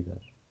 100% agree there.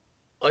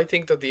 I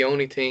think that the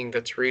only thing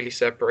that's really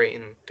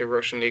separating the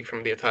Russian league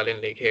from the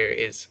Italian league here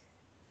is,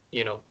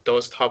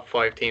 those top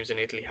five teams in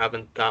Italy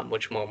having that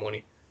much more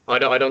money. I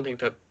don't think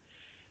that,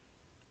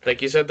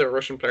 like you said, the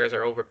Russian players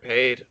are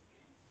overpaid.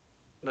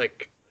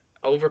 Like,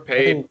 I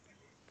overpaid, think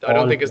I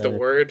don't all think is the players.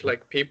 word.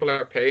 Like, people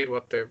are paid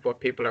what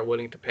people are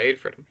willing to pay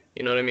for them.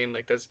 You know what I mean?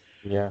 Like,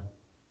 Yeah,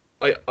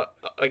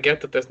 I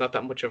get that there's not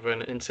that much of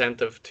an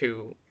incentive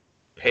to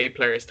pay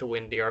players to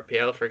win the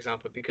RPL, for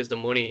example, because the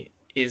money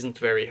isn't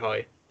very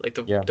high. Like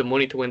the yeah. the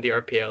money to win the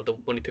RPL, the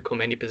money to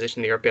come any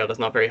position in the RPL is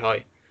not very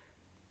high.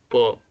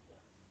 But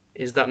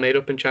is that made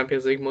up in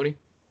Champions League money?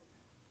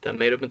 That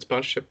made up in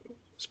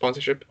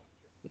sponsorship?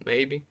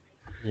 Maybe.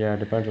 Yeah,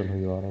 depends on who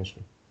you are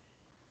also.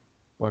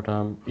 But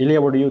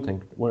Ilya, what do you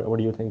think? What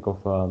do you think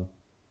of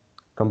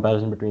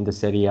comparison between the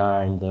Serie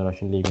A and the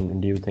Russian league?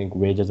 And do you think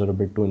wages are a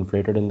bit too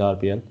inflated in the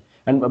RPL?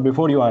 And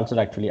before you answer,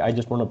 actually, I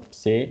just want to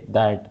say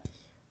that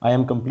I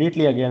am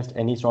completely against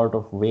any sort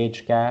of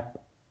wage cap,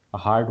 a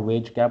hard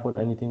wage cap, or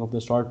anything of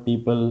the sort.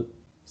 People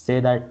say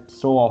that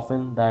so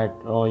often that,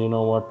 oh, you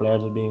know what,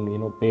 players are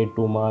being, paid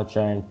too much,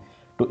 and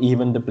to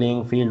even the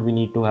playing field, we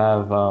need to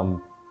have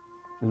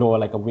lower,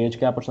 like a wage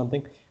cap or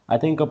something. I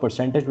think a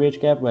percentage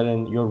wage cap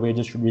wherein your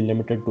wages should be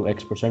limited to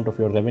X% of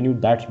your revenue,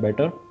 that's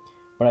better.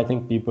 But I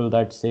think people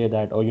that say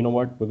that, oh, you know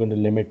what, we're going to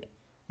limit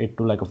it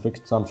to like a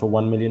fixed sum, so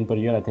 1 million per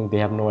year, I think they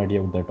have no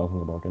idea what they're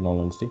talking about, in all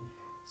honesty.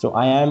 So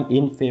I am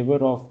in favor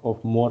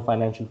of more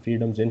financial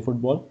freedoms in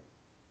football.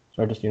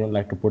 So I just,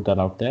 like to put that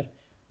out there.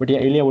 But yeah,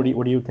 Ilya,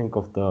 what do you think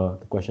of the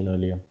question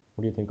earlier?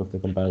 What do you think of the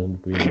comparison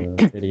between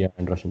the Serie A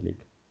and Russian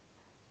league?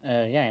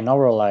 Yeah, in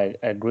overall, I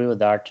agree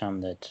with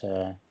Artem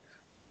that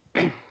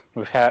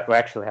we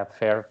actually have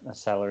fair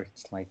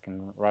salaries like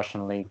in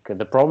Russian league.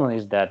 The problem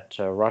is that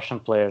Russian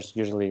players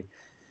usually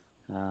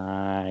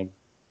uh,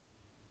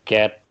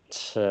 get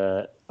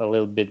a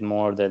little bit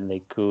more than they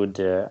could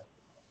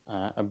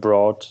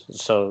abroad.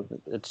 So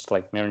it's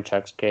like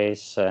Miranchuk's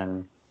case,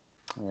 and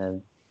uh,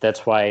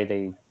 that's why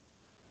they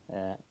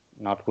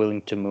not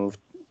willing to move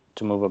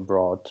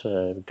abroad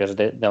because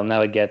they'll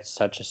never get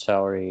such a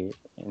salary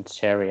in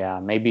Serie A.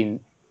 Maybe in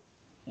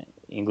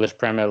English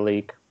Premier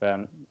League, but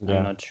I'm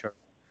Yeah. not sure.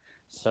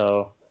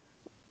 So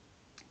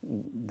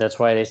that's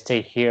why they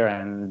stay here,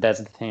 and that's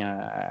the thing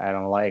I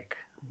don't like.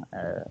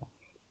 Uh,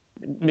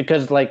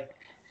 because like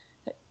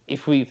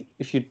if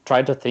you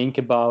try to think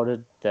about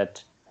it,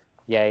 that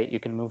yeah, you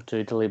can move to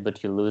Italy,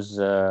 but you lose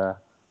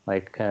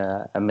like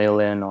a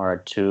million or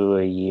two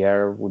a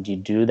year. Would you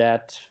do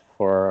that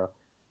for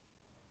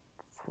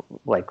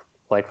like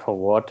for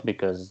what?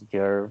 Because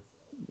you're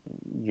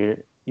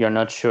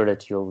not sure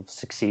that you'll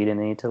succeed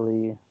in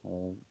Italy.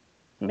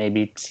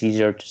 Maybe it's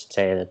easier to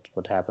say that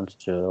what happens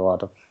to a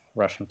lot of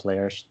Russian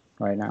players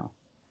right now.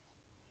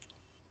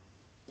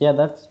 Yeah,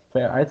 that's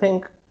fair. I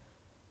think,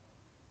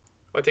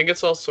 I think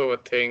it's also a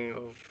thing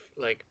of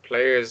like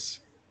players,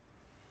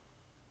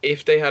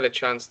 if they had a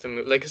chance to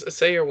move, like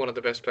say you're one of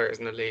the best players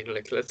in the league,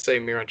 like let's say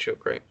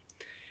Miranchuk, right?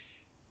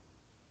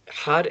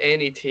 Had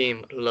any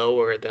team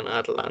lower than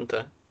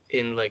Atalanta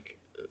in like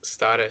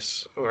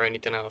status or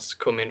anything else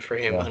come in for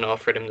him yeah, and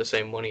offered him the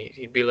same money,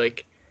 he'd be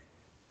like,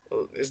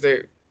 well, is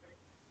there?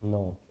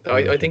 no,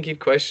 I 100%. think he'd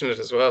question it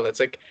as well. It's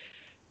like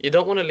you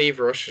don't want to leave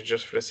Russia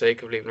just for the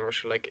sake of leaving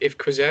Russia. Like if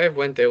Kuzayev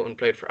went out and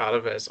played for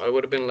Alaves, I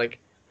would have been like,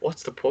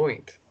 what's the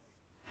point?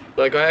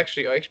 Like I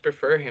actually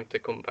prefer him to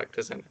come back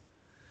to Zenit.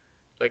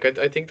 Like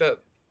I think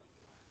that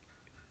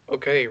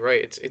okay,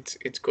 right,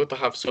 it's good to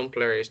have some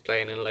players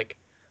playing in like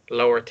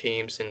lower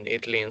teams in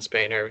Italy and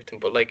Spain and everything,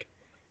 but like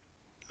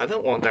I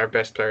don't want our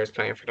best players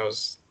playing for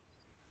those.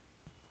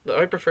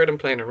 I prefer them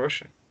playing in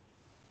Russia.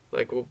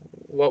 Like,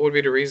 what would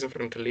be the reason for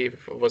them to leave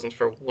if it wasn't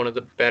for one of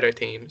the better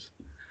teams?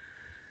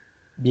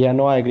 Yeah,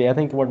 no, I agree. I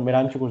think what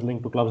Miranchuk was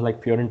linked to clubs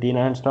like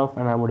Fiorentina and stuff,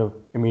 and I would have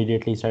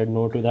immediately said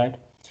no to that.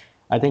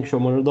 I think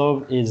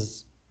Shomurodov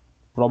is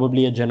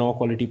probably a Genoa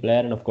quality player,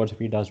 and of course, if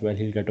he does well,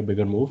 he'll get a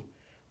bigger move.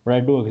 But I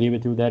do agree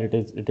with you that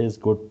it is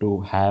good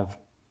to have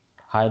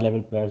high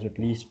level players at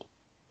least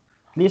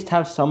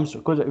have some,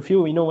 because if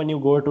you when you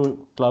go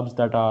to clubs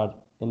that are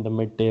in the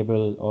mid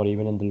table or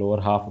even in the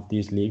lower half of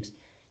these leagues,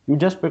 you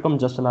just become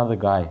just another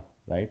guy,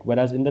 right?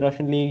 Whereas in the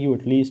Russian league, you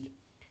at least,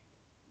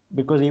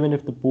 because even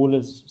if the pool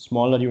is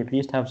smaller, you at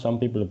least have some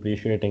people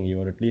appreciating you,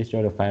 or at least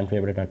you're a fan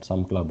favorite at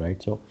some club,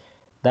 right? So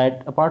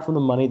that, apart from the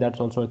money, that's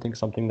also, I think,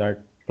 something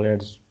that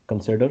players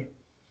consider.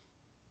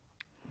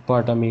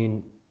 But I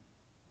mean,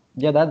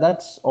 yeah,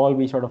 that's all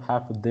we sort of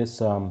have for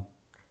this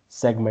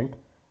segment.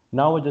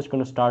 Now we're just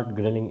going to start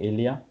grilling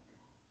Ilya.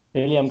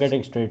 Ilya, I'm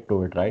getting straight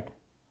to it, right?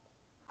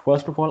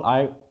 First of all,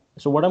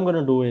 so what I'm going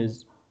to do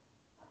is,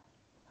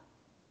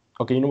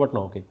 okay, you know what?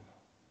 No, okay.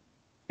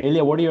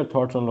 Ilya, what are your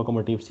thoughts on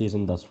Lokomotiv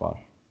season thus far?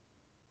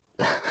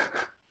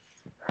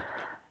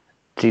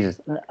 Jesus,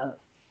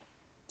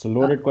 It's a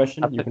loaded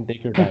question. up You to can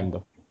take your time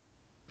though.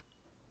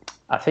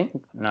 I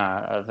think no,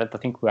 I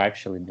think we're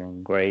actually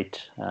doing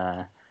great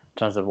in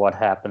terms of what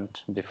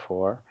happened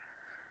before.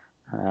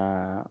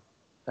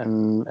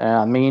 And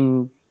I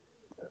mean,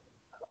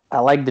 I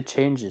like the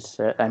changes.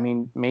 I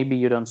mean, maybe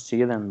you don't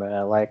see them, but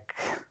I like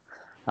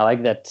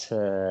that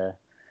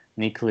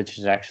Nikolic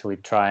is actually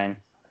trying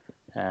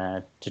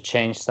to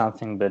change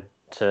something, but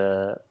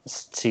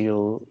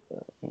still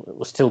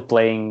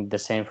playing the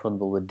same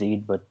football we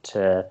did, but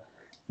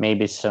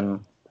maybe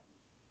some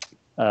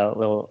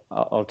little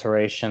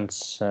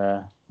alterations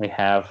we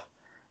have,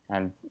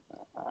 and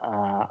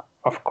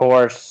of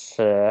course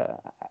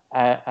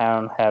I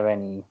don't have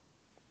any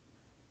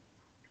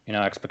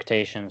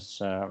expectations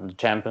the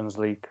Champions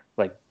League.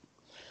 Like,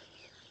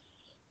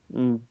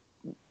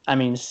 I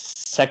mean,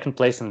 second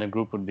place in the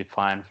group would be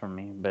fine for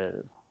me,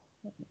 but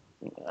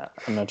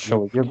I'm not sure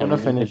we You're can gonna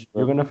really finish. do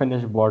You're it. gonna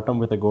finish bottom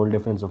with a goal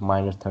difference of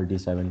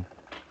 -37.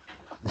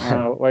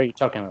 What are you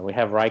talking about? We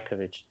have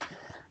Rajkovic,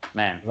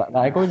 man.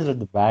 Raiko is at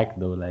the back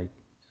though. Like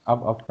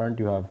up front,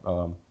 you have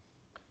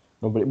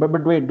nobody.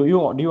 But wait, do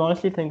you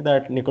honestly think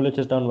that Nikolic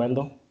has done well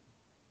though?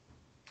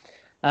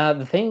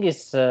 The thing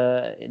is,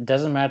 it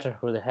doesn't matter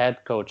who the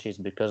head coach is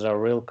because our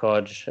real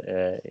coach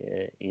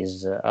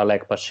is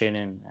Oleg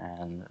Pashinin,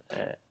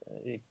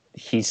 and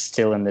he's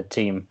still in the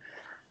team.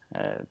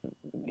 Uh,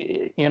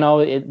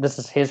 this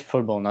is his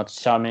football, not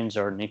Shamin's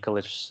or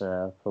Nikolic's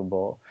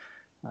football.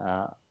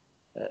 Uh,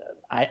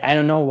 I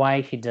don't know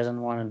why he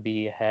doesn't want to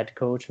be a head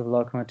coach of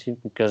Lokomotiv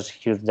because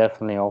he was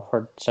definitely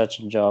offered such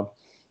a job.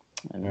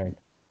 Right.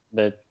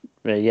 But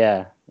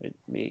yeah,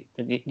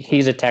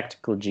 he's a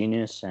tactical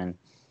genius, and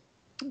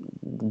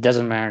it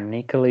doesn't matter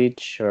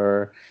Nikolic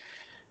or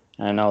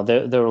I don't know.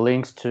 There were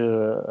links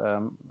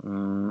to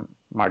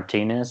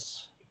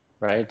Martinez,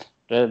 right?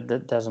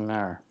 That doesn't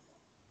matter.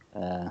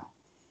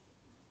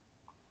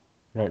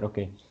 Right.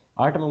 Okay.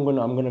 Artem,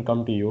 I'm gonna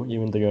come to you,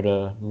 even though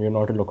you're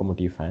not a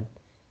Lokomotiv fan.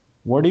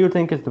 What do you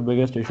think is the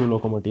biggest issue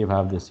Lokomotiv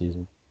have this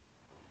season?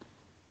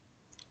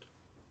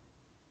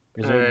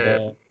 Is it Uh,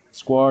 the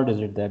squad? Is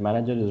it their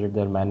manager? Is it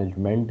their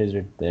management? Is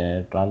it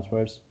their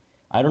transfers?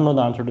 I don't know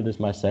the answer to this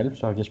myself,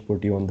 so I've just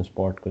put you on the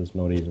spot because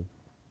no reason.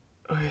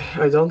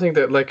 I don't think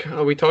that like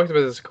we talked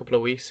about this a couple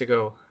of weeks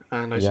ago,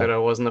 and I Yeah. said I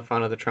wasn't a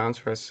fan of the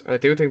transfers. I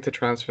do think the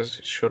transfers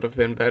should have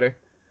been better,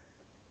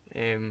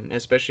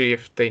 especially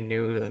if they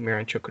knew that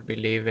Miranchuk would be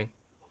leaving.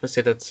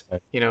 Obviously, that's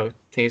Right.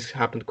 things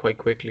happened quite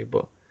quickly,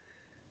 but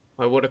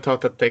I would have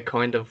thought that they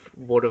kind of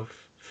would have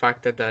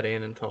factored that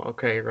in and thought,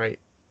 okay, right,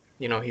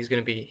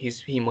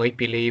 he might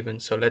be leaving,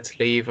 so let's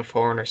leave a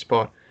foreigner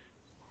spot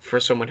for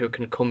someone who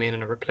can come in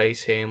and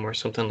replace him or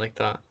something like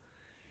that.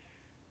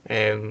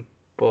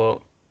 But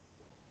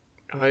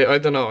I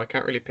don't know. I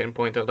can't really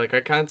pinpoint it. Like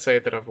I can't say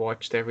that I've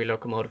watched every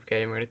Lokomotiv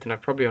game or anything.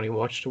 I've probably only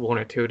watched one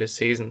or two this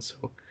season,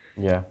 so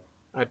Yeah.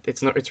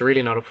 it's not. It's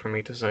really not up for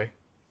me to say.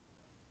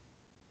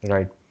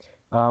 Right.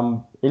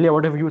 Ilya,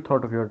 what have you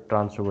thought of your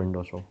transfer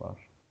window so far?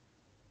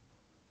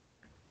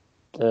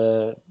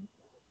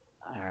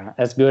 I don't know,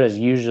 as good as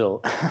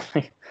usual.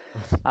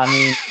 I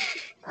mean,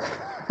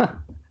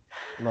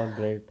 Not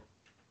great.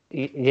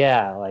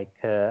 yeah, like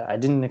I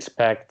didn't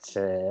expect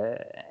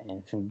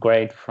anything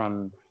great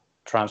from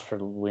transfer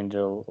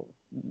window,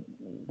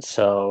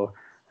 so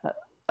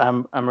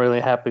I'm really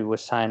happy we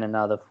signed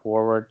another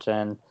forward,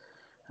 and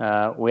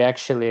we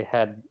actually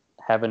have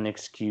an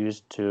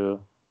excuse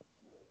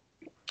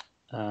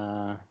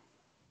uh,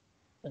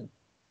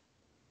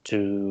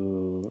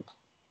 to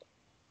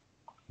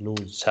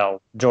Lose.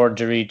 sell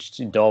George Reach,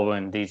 Dovo,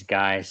 and these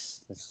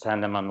guys,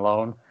 send them on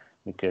loan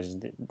because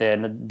they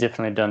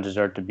definitely don't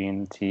deserve to be in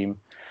the team.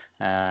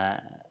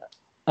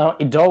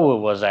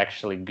 Idowu was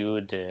actually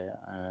good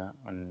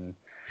on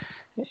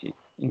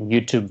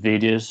YouTube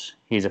videos.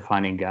 He's a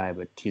funny guy,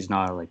 but he's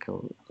not like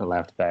a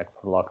left back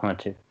for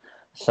Lokomotiv.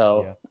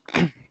 So,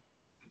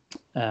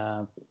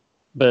 Yeah.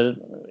 but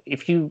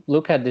if you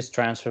look at this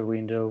transfer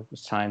window,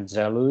 signed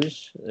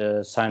Zeluz,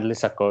 signed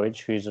Lisakovic,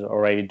 who's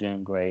already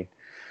doing great.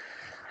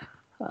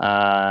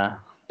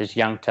 This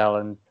young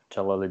talent,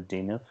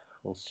 Jalaluddinov,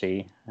 we'll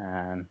see.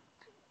 And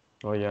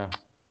Oh yeah.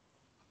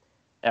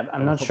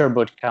 I'm not sure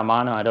about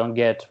Kamano. I don't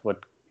get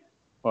what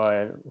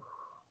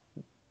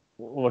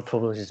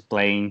football he's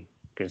playing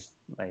because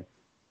like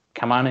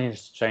Kamano is a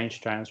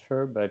strange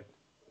transfer, but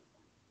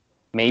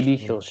maybe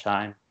he'll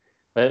shine.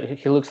 But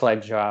he looks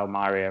like Joao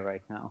Maria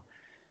right now,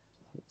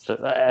 so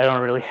I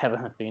don't really have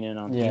an opinion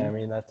on Yeah. I him.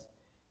 mean that's.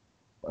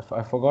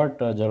 I forgot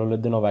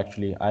Jalaluddinov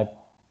actually. I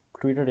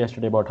tweeted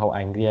yesterday about how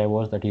angry I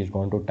was that he's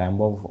gone to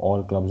Tambo of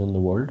all clubs in the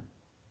world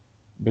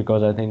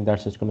because I think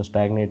that's just going to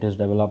stagnate his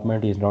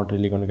development. He's not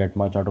really going to get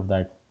much out of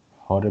that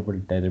horrible,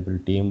 terrible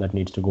team that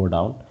needs to go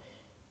down.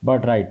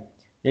 But right,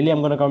 Ilya,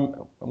 I'm gonna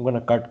come. I'm gonna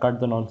cut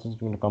the nonsense.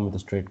 I'm gonna come with a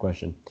straight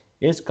question.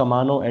 Is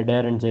Kamano,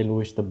 Adair, and Jay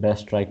Lewis the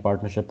best strike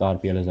partnership the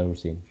RPL has ever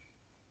seen?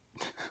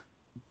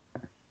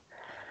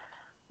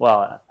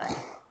 Well,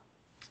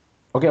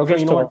 Okay, okay. You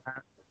first know of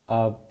what?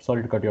 all,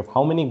 Sorry to cut you off.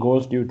 How many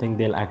goals do you think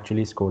they'll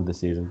actually score this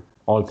season?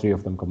 All three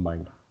of them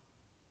combined.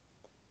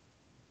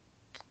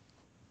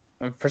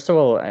 First of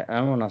all, I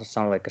don't want to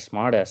sound like a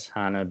smartass,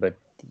 Hannah, but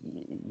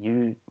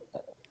you,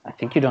 I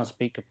think you don't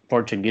speak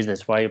Portuguese.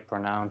 That's why you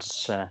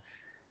pronounce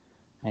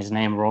his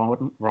name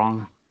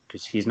wrong.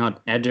 Because he's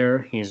not Eder,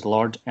 he's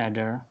Lord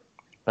Eder.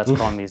 Let's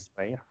call him this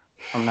way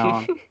from now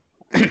on.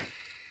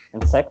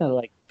 And second,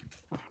 like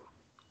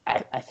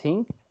I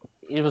think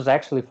it was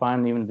actually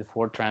fine even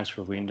before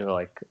transfer window.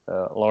 Like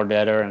Lord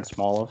Eder and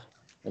Smolov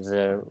is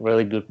a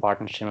really good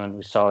partnership, and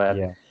we saw that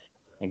Yeah.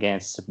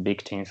 against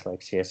big teams like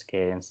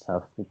CSK and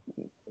stuff.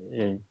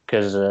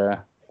 Because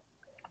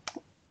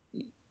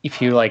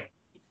if you like,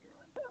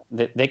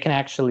 they can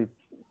actually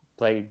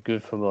play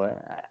good football.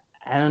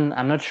 And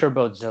I'm not sure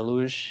about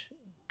Zalush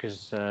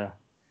because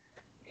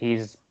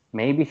he's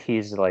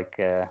like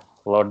a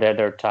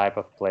Lordeder type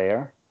of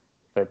player,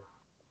 but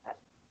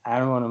I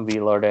don't want to be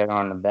Lordeder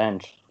on the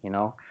bench, you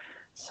know.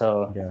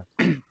 So Yeah.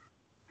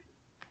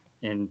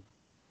 in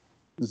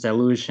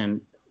Zalush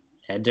and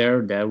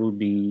Eder, that would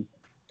be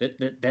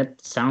that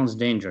sounds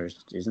dangerous,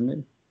 isn't it?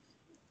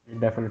 It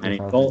definitely And it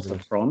sounds goes up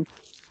dangerous. front.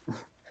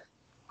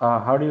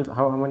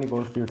 How many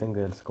goals do you think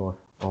they'll score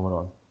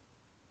overall?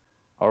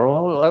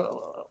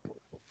 Or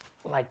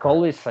like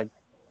always, like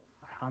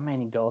how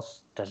many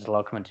goals does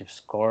Lokomotiv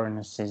score in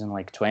a season?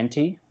 Like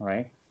 20,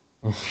 right?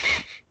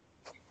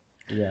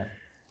 Yeah.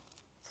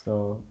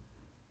 So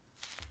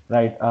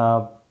right.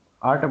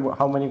 Art,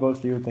 how many goals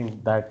do you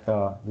think that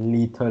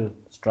lethal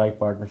strike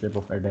partnership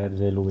of Eder,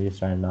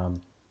 Luis, and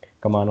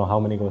Camano? How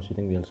many goals do you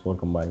think they'll score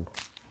combined?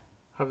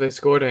 Have they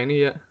scored any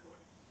yet?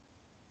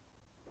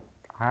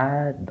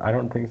 I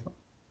don't think so.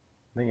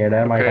 I think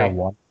Eder might have Okay.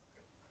 one.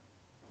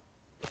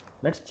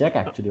 Let's check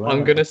actually. Why I'm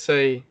not? gonna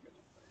say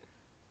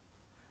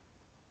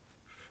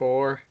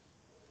 4,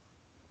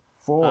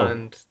 Four.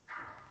 and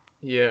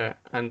yeah,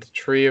 and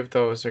 3 of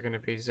those are gonna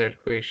be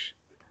Zerhuish.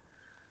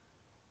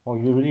 Oh,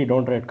 you really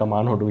don't rate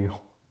Camano, do you?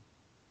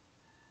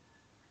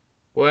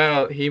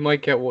 Well, he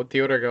might get what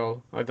the other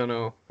goal. I don't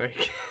know.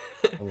 Like,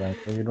 Alright,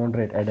 so you don't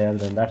rate Adele,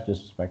 then that's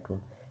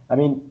disrespectful. I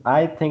mean,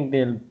 I think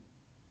they'll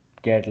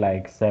get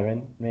like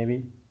seven,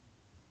 maybe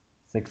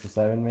 6 or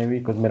 7, maybe,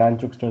 because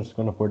Miranchuk's just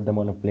gonna put them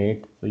on a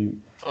plate. So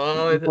you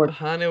put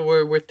Hannah,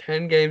 we're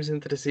 10 games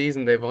into the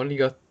season. They've only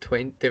got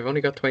 20. They've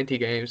only got 20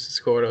 games to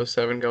score those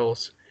 7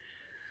 goals.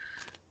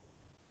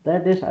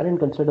 that is. I didn't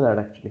consider that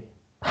actually.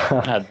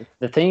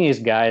 The thing is,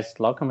 guys,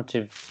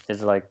 Lokomotiv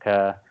is like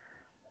a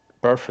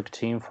perfect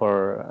team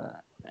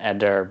for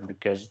Eder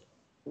because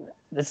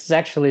this is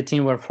actually a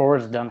team where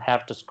forwards don't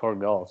have to score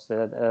goals.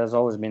 That has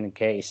always been the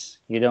case.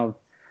 You don't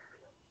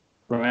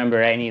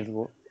remember any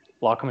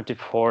Lokomotiv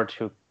forward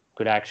who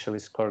could actually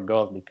score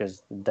goals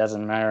because it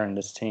doesn't matter in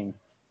this team.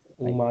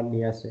 Like, Umar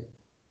Niasse.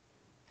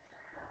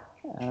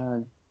 uh,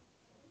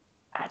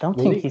 I don't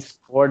Did think he? he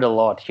scored a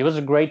lot. He was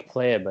a great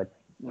player, but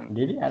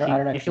Did he? I don't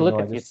if you actually look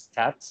know. at his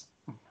stats,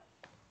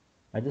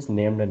 I just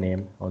named a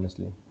name,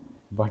 honestly.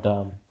 But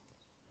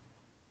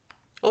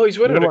Oh, he's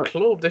you know without a what?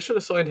 club. They should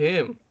have signed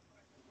him.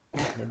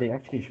 Yeah, they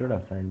actually should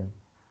have signed him.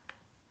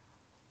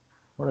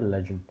 What a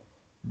legend.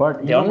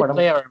 But you the know only what?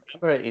 player I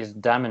remember is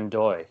Damon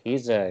Doy.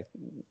 He's a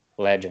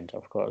legend,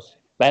 of course.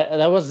 But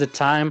that was the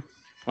time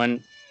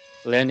when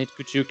Leonid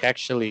Kuchuk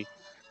actually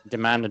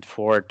demanded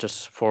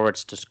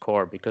forwards to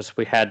score because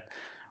we had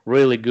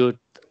really good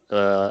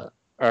uh,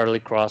 early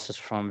crosses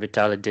from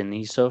Vitaly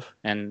Denisov,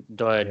 and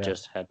Doy Yeah.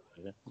 just had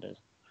the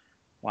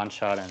one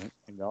shot and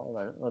a goal.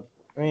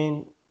 I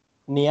mean,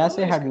 Niasse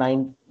Nice. had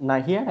nine.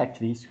 He had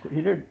actually.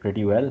 He did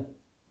pretty well.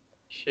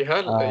 He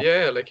had, Uh,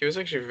 yeah, like he was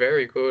actually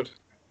very good.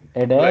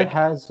 Eder Like,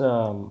 has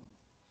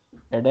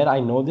Eder. I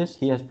know this.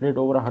 He has played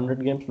over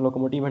 100 games for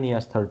Lokomotiv and he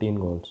has 13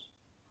 goals.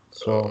 oh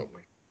So,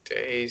 my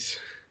days.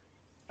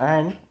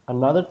 and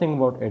another thing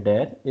about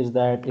Eder is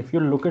that if you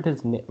look at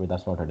his name,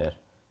 that's not Eder.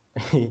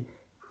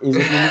 Is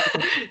if you look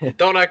at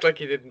Don't act like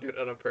he didn't do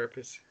that on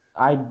purpose.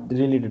 I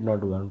really did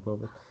not do that on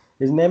purpose.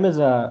 His name is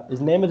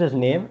his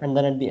name, and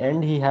then at the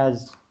end he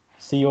has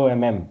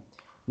COMM.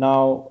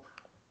 Now,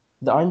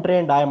 the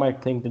untrained eye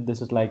might think that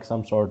this is like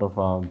some sort of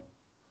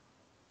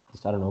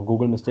just, I don't know,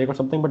 Google mistake or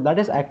something, but that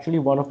is actually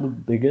one of the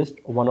biggest,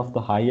 one of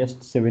the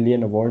highest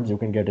civilian awards you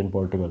can get in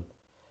Portugal.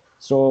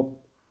 So,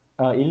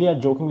 Ilya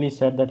jokingly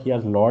said that he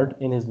has Lord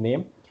in his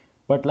name,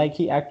 but like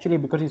he actually,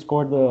 because he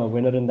scored the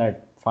winner in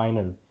that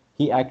final,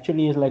 he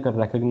actually is like a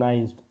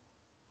recognized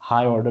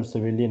high order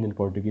civilian in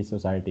Portuguese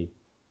society.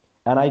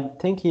 And I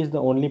think he's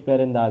the only player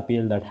in the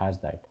RPL that has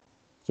that.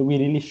 So we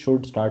really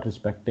should start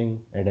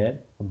respecting Eder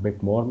a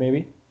bit more,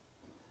 maybe.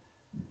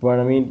 But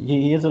I mean,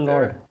 he is a There,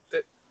 Lord.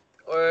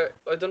 the,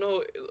 I don't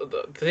know.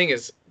 The thing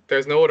is,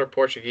 there's no other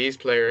Portuguese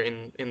player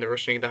in the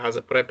Russian league that has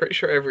it, but I'm pretty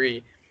sure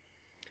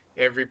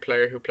every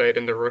player who played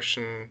in the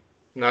Russian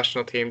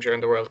national team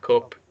during the World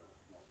Cup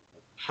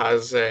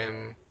has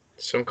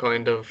some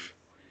kind of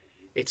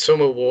it's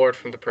some award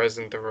from the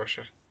president of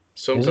Russia,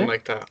 Is something it?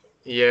 like that.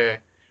 Yeah,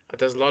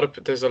 there's a lot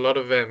of there's a lot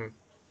of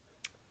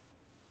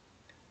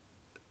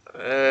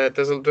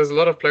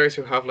players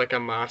who have like a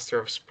Master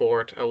of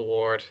Sport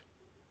award.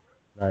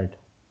 Right.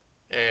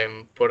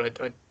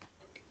 But I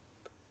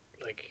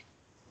like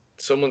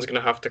Someone's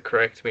gonna have to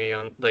correct me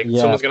on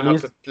Yeah, someone's gonna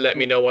have please, to let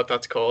me know what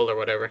that's called or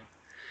whatever.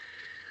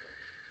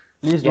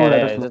 please do Yeah, let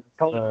yeah, us know. it's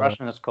called in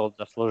Russian. It's called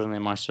Заслуженный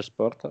мастер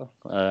спорта.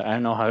 I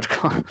don't know how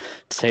to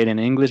say it in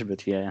English,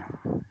 but yeah,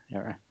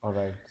 you're right. All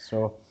right.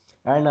 So,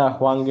 and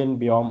Hwangin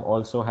Byom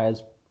also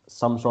has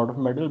some sort of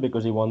medal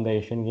because he won the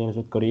Asian Games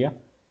with Korea.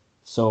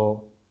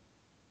 So,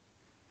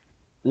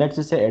 let's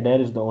just say Adair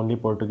is the only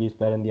Portuguese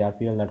player in the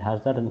RPL that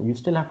has that, and you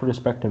still have to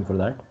respect him for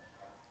that.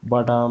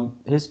 But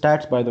his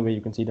stats, by the way,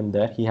 you can see them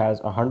there. He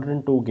has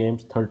 102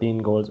 games, 13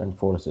 goals, and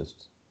 4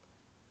 assists.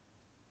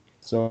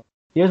 So,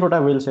 here's what I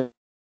will say: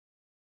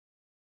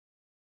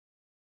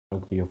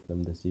 3 of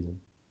them this season.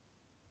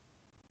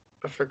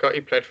 I forgot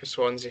he played for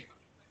Swansea.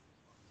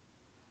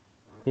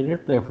 He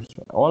did play for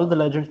all the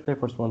legends play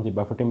for Swansea.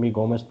 Bafutimi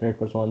Gomez played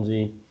for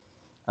Swansea.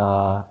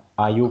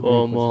 Ayu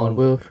played Come for on, Swansea.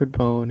 Wilfred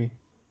Boney.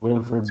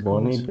 Wilfred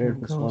Bonny played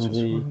for Goes for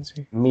Swansea.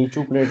 Swansea.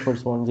 Michu played for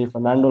Swansea.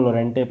 Fernando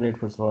Llorente played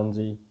for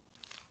Swansea.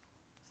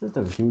 It's just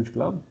a huge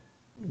club.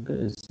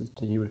 It's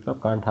just a huge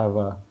club.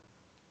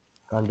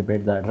 Can't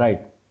debate that.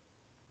 Right.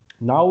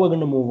 Now we're going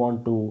to move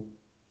on to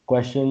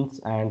questions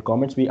and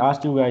comments. We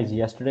asked you guys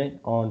yesterday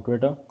on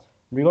Twitter.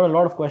 We got a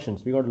lot of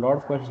questions. A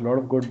lot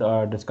of good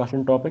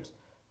discussion topics.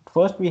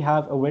 First, we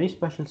have a very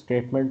special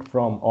statement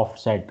from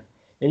Offset.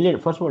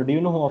 Elliot, first of all, do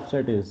you know who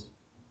Offset is?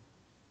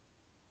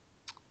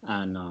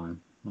 No,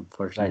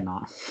 unfortunately Right.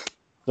 not.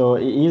 So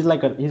he's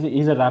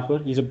a rapper.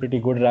 He's a pretty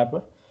good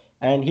rapper,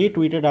 and he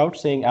tweeted out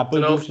saying I apple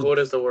don't know if juice is good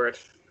is the word.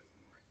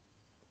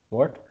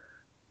 what?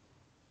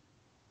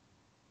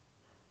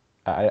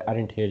 I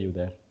didn't hear you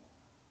there.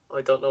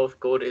 I don't know if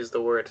good is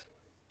the word.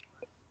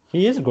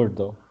 He is good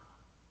though.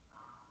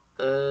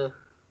 Uh,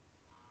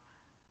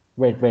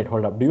 Wait,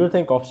 hold up. Do you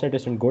think Offset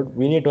isn't good?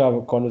 We need to have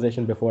a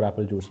conversation before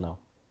apple juice now.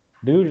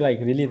 Do you like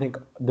really think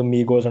the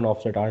Migos and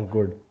Offset aren't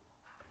good?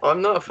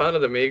 I'm not a fan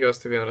of the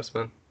Migos, to be honest,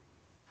 man.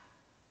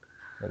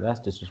 Well, that's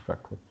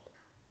disrespectful.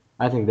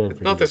 I think they're It's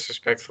pretty not good.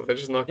 disrespectful. They're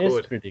just not It's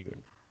good. pretty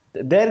good.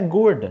 They're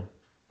good.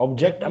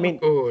 They're I not mean,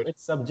 good.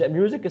 it's subject.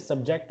 Music is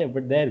subjective,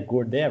 but they're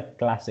good. They have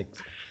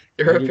classics.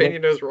 Your Like you get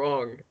opinion is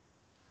wrong.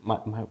 my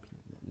opinion.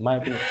 My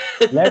opinion.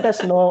 Let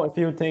us know if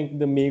you think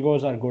the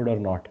Migos are good or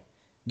not.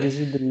 This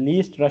is the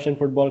least Russian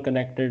football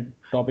connected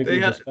topic They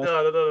we have discussed.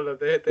 no.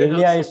 They have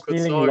Ilya some is good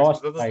feeling songs, but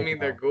lost that doesn't right mean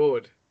they're now.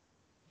 good.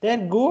 They're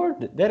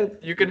good.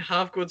 You can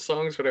have good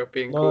songs without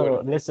being No.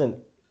 good.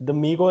 Listen, the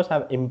Migos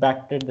have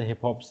impacted the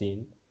hip hop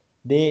scene.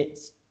 They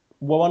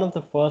were one of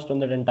the first on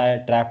that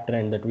entire trap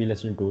trend that we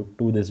listen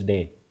to this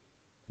day,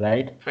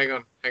 right? Hang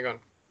on.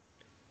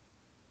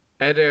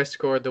 Eder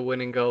scored the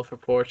winning goal for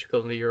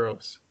Portugal in the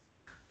Euros.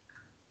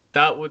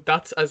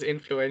 That's as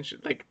influential.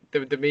 Like the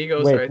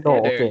Migos Wait, are no,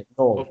 Eder okay,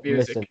 no, of listen.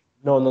 music.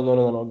 No.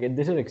 Okay,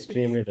 this is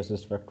extremely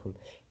disrespectful.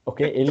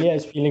 Okay, Ilya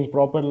is feeling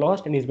proper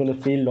lost and he's going to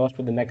feel lost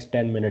for the next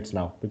 10 minutes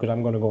now because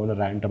I'm going to go on a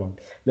rant about.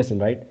 Listen,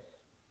 right?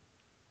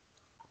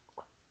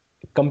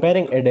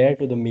 Comparing Adair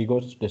to the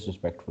Migos is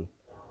disrespectful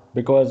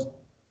because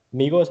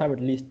Migos have at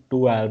least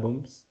 2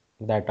 albums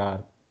that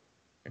are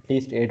at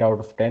least 8 out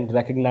of 10,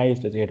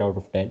 recognized as 8 out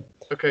of 10.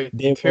 Okay,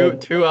 They were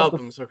two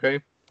albums. Okay,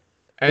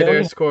 they Eder only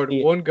have scored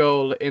three. one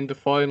goal in the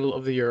final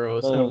of the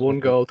Euros and one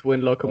No, goal to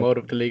win no,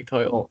 Lokomotiv the league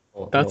title.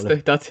 no,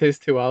 listen. That's his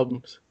 2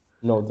 albums.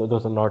 No,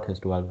 those are not his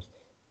 2 albums.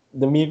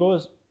 The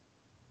Migos,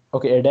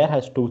 okay, Adair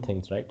has two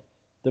things, right?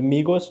 The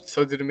Migos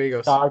So did the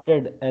Migos.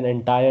 started an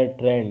entire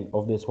trend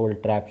of this whole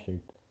trap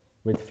shit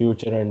with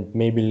Future and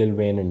maybe Lil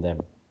Wayne and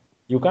them.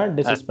 You can't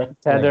disrespect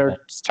them like Tether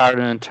that. started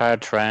an entire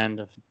trend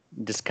of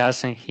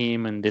discussing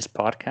him in this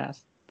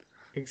podcast.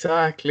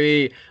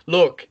 Exactly.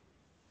 Look,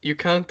 you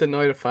can't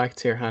deny the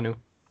facts here, Hanu.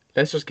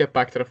 Let's just get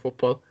back to the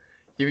football.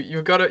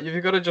 You've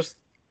gotta just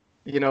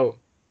you know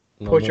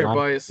put No, your I'm,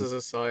 biases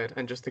aside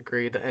and just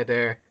agree that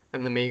Eder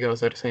and the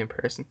Migos are the same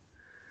person.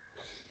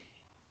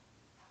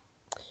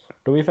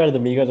 to be fair, the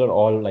Migos are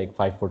all like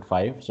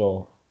 5'5",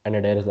 so and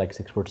Adair is like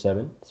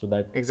 6'7",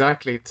 so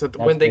Exactly. So that's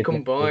when they making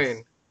it's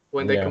combine,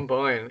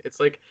 yeah. it's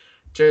like,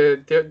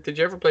 did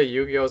you ever play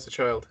Yu-Gi-Oh as a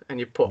child? And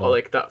you put No,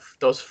 like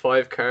those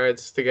 5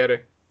 cards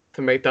together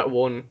to make that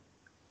one.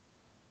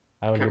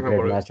 I I only can't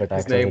remember played what Match his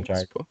Attacks as a name was,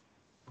 child.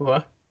 but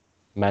what?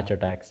 Match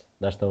Attacks.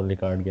 That's the only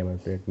card game I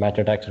played. Match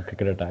Attacks or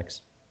Cricket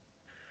Attacks.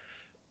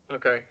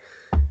 Okay.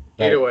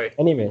 Either Right. way,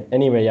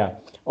 Anyway, yeah.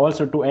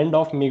 Also, to end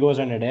off Migos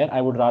and Adair,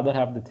 I would rather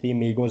have the three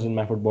Migos in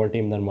my football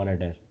team than one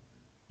Adair.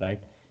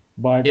 Right?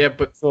 yeah. But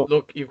But so,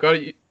 look, you've got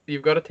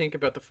to think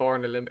about the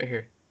foreigner limit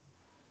here.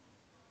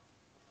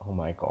 oh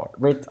my God.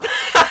 Wait,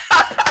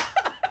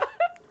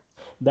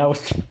 that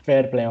was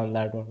fair play on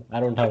that one. I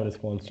don't have a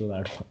response to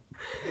that one.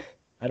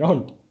 I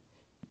don't.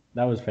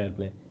 That was fair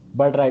play.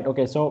 But right,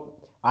 okay. So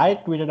I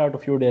tweeted out a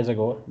few days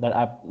ago that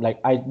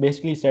I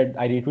basically said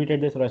I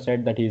retweeted this or I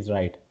said that he's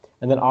right,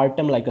 and then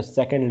Artem like a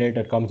second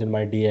later comes in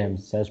my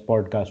DMs says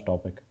podcast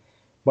topic,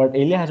 but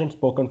Ilya hasn't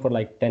spoken for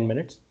like 10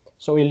 minutes.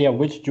 So Ilya,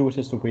 which juice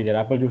is superior,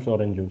 apple juice or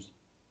orange juice?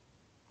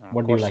 Of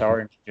What do you course, like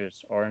more?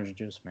 orange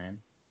juice,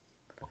 man.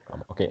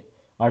 Okay,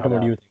 No Artem,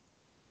 what do doubt. you think?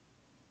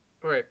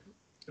 Right.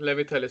 Let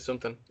me tell you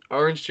something.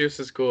 Orange juice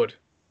is good.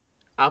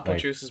 Apple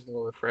Right. juice is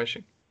more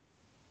refreshing.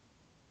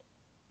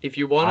 If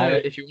you I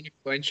wanna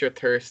quench your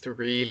thirst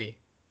really,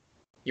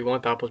 you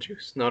want apple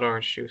juice, not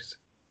orange juice.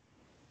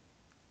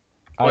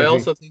 I I agree.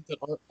 also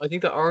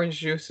think that orange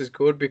juice is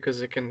good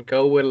because it can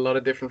go with a lot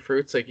of different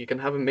fruits. Like you can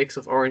have a mix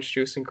of orange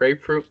juice and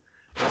grapefruit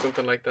or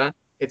something like that.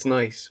 It's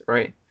nice,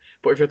 right?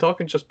 But if you're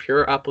talking just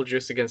pure apple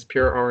juice against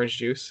pure orange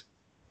juice,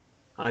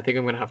 I think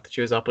I'm gonna have to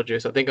choose apple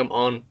juice. I think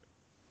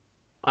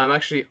I'm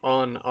actually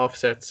on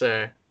Offset's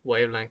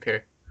wavelength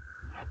here.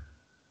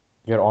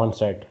 You're on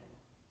set.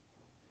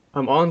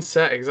 I'm on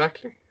set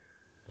exactly.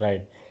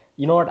 Right.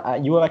 You know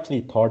what? You have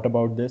actually thought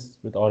about this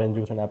with orange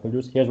juice and apple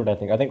juice. Here's what I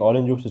think. I think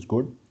orange juice is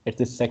good. It's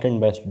the second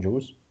best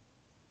juice,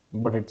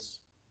 but it's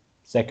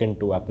second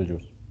to apple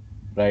juice,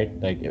 right?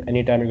 Like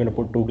anytime you're gonna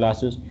put two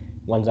glasses,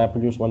 one's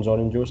apple juice, one's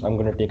orange juice, I'm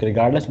gonna take,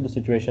 regardless of the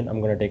situation,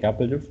 I'm gonna take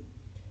apple juice.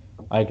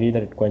 I agree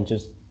that it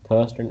quenches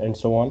thirst and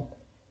so on.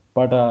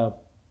 But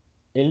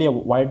Ilya,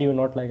 why do you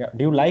not like?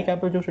 Do you like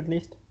apple juice at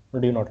least, or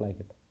do you not like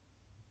it?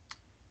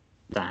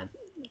 That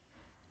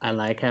I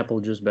like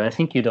apple juice, but I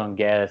think you don't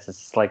get it.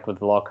 It's like with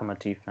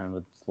Lokomotiv and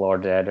with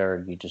Lord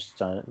Edder, you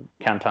just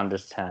can't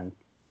understand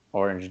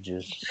orange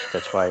juice.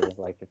 That's why I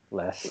like it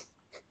less.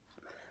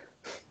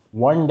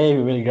 One day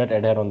we will get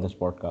Adair on this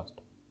podcast.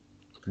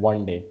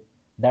 One day.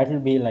 That will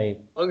be like,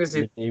 As long as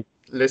you literally,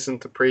 listen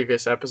to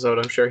previous episode,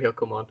 I'm sure he'll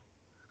come on.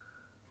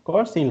 of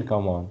course he'll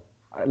come on.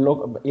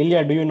 Look,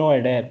 Ilya, do you know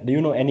Adair? Do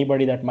you know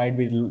anybody that might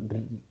be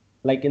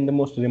like in the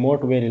most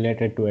remote way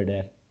related to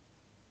Adair?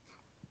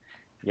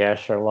 Yeah,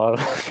 sure. A lot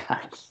of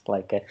guys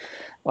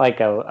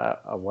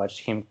I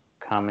watched him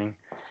coming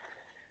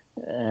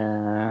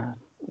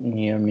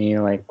near me,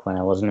 like when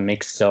I was in the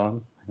mixed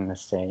zone in the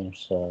stadium.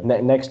 So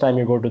Next time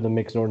you go to the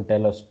mix zone,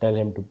 tell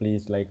him to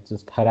please, like,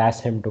 just harass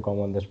him to come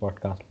on this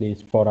podcast,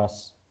 please, for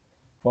us.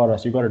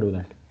 You got to do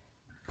that.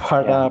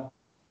 But yeah,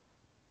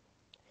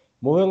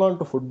 moving on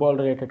to football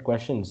related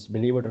questions,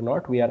 believe it or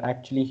not, we are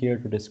actually here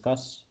to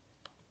discuss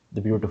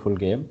the beautiful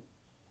game.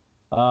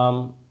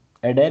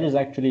 Adair is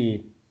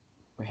actually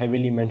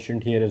heavily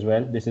mentioned here as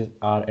well. This is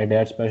our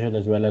Adair special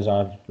as well as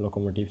our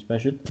Lokomotiv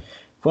special.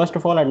 First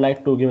of all, I'd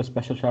like to give a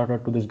special shout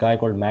out to this guy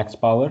called Max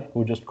Power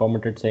who just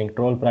commented saying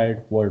Troll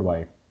Pride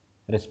worldwide.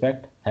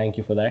 Respect, thank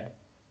you for that.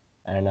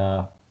 And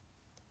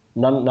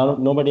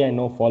nobody I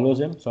know follows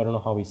him, so I don't know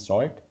how he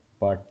saw it,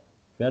 but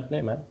fair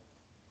play, man.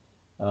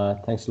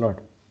 Thanks a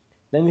lot.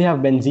 Then we have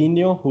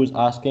Benzino, who's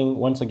asking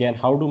once again,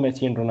 how do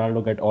Messi and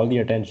Ronaldo get all the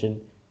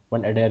attention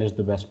when Adair is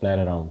the best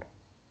player around?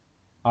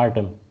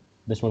 Artem,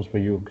 this one's for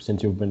you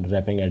since you've been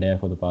repping Adair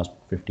for the past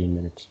 15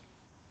 minutes.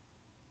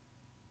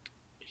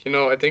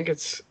 I think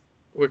it's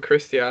with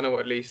Cristiano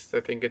at least.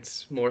 I think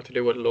it's more to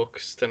do with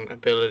looks than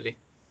ability.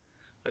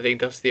 I think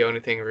that's the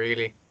only thing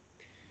really.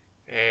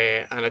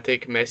 And I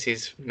think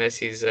Messi's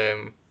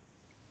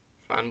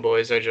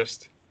fanboys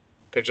are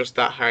they're just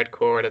that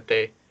hardcore that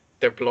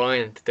they're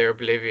blind, they're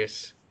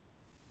oblivious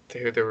to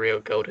who the real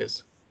goat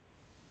is.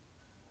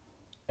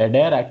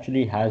 Adair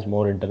actually has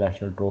more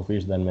international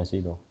trophies than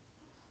Messi, though.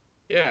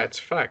 Yeah, it's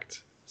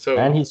fact. And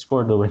So he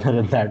scored the winner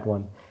in that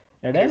one.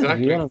 Adair is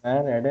exactly. real,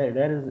 man.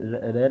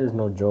 Adair is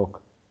no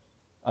joke.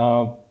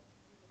 Uh,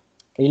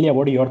 Ilya,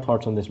 what are your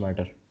thoughts on this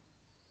matter?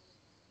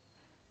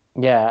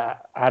 yeah,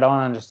 I don't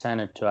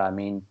understand it too. I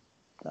mean,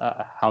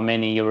 how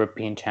many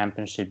European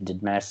championships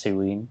did Messi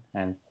win?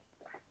 And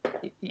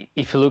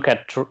if you look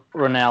at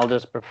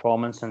Ronaldo's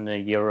performance in the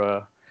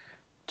Euro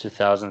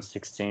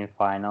 2016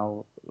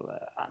 final,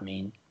 I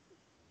mean,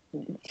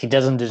 he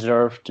doesn't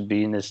deserve to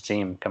be in this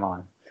team. Come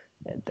on.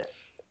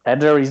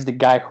 Eder is the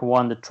guy who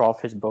won the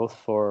trophies both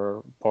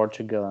for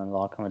Portugal and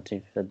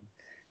Lokomotiv.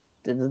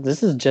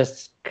 This is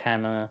just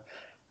kind of,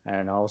 I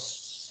don't know,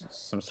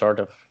 some sort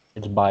of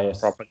It's bias.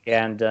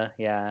 propaganda.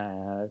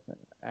 Yeah,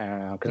 I don't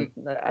know.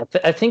 'Cause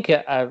I think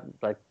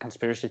like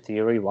conspiracy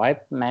theory. Why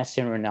Messi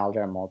and Ronaldo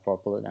are more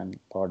popular than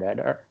Lord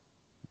Eder?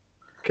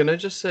 Can I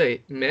just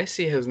say,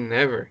 Messi has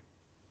never,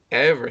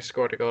 ever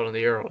scored a goal in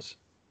the Euros.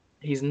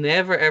 He's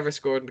never ever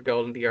scored a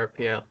goal in the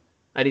RPL,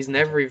 and he's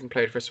never even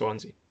played for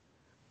Swansea.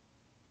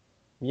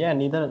 Yeah,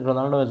 neither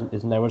Ronaldo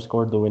has never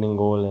scored the winning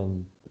goal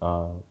in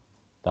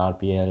the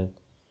RPL.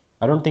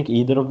 I don't think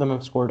either of them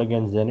have scored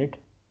against Zenit.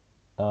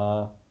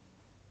 Uh,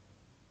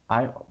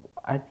 I,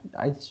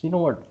 you know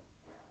what?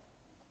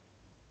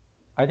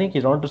 I think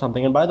he's on to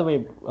something. And by the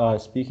way,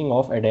 speaking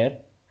of Adair,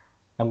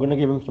 I'm going to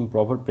give him some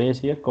proper praise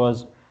here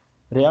because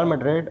Real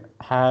Madrid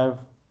are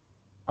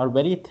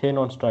very thin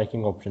on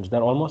striking options.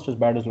 They're almost as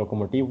bad as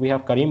Lokomotiv. We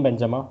have Karim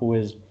Benzema, who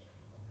is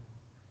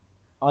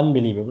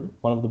unbelievable,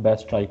 one of the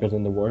best strikers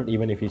in the world,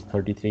 even if he's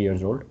 33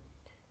 years old.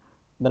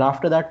 Then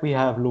after that, we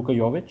have Luka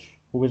Jovic,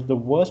 who is the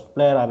worst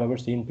player I've ever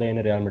seen play in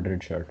a Real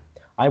Madrid shirt.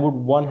 I would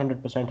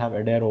 100% have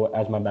Adair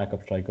as my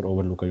backup striker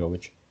over Luka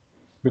Jovic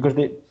because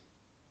they.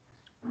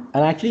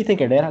 And I actually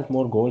think Adair has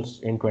more goals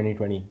in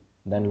 2020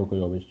 than Luka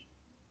Jovic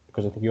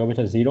because I think Jovic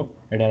has zero,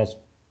 Adair has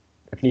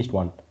at least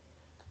one.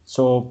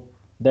 So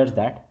there's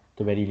that, at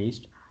the very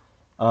least.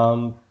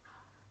 Um,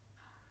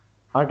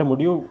 Artem,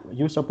 would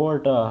you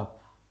support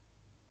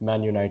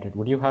Man United?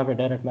 Would you have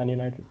Adair at Man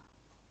United?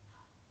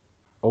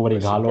 over I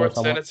Igalo or support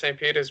someone. Zenit St.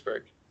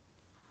 Petersburg.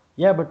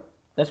 Yeah, but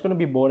that's going to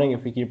be boring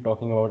if we keep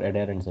talking about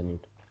Adair and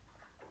Zenit.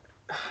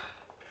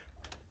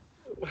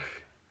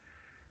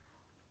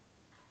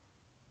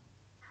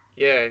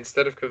 Yeah,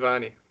 instead of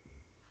Cavani.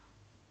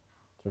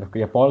 Sort of,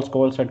 yeah, Paul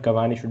Scholes said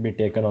Cavani should be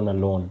taken on a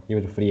loan. He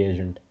was a free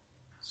agent.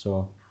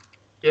 So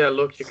Yeah,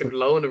 look, you can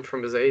loan him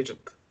from his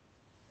agent.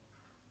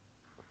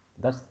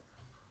 that's,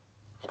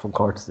 for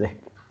God's sake.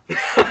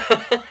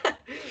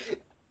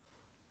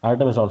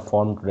 Artem is on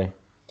form today.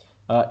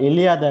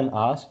 Ilya then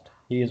asked,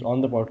 he is on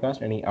the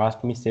podcast, and he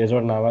asked me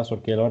Cesar Navas or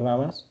Keylor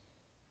Navas.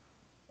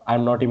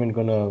 I'm not even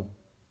gonna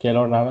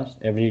Keylor Navas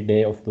every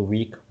day of the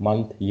week,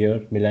 month,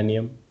 year,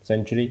 millennium,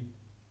 century,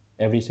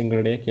 every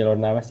single day. Keylor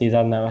Navas.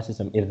 Cesar Navas is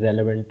some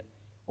irrelevant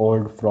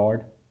old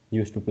fraud. He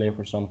used to play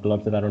for some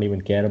clubs that I don't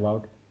even care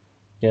about.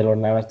 Keylor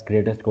Navas,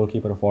 greatest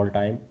goalkeeper of all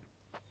time.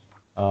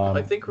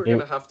 I think we're They-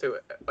 gonna have to.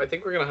 I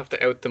think we're gonna have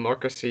to out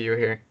democracy you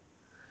here.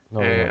 no,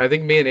 we're not. I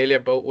think me and Ilya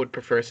both would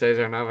prefer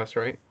Cesar Navas,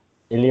 right?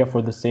 Ilya,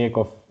 for the sake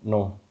of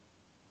no,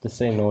 just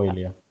say no,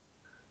 Ilya.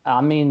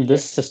 I mean, Ilya.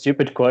 this is a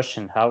stupid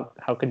question. How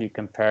could you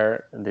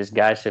compare these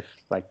guys if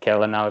like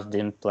Kellenaus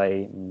didn't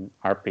play in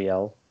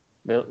RPL?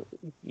 Well,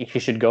 he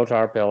should go to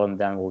RPL and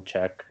then we'll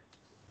check.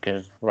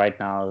 Because right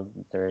now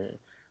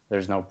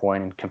there's no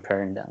point in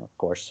comparing them. Of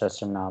course,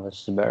 Cesar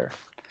Navas is better.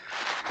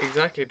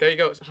 Exactly. There you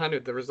go, Hanu.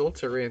 The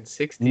results are in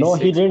No,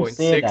 he didn't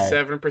say that.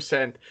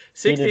 66.67%.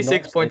 He did not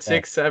say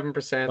that.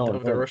 66.67% No,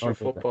 of the Russian don't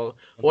do that. football,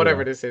 Don't do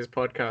whatever that. this is,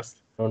 podcast,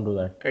 Don't do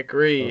that.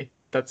 agree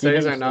that He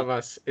didn't Cesar say-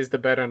 Navas is the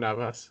better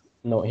Navas.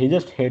 No, he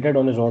just hated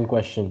on his own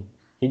question.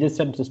 He just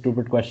said it's a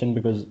stupid question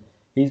because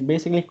he's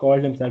basically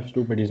called himself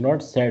stupid. He's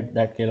not said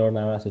that Keylor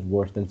Navas is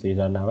worse than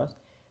Cesar Navas.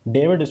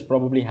 David is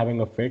probably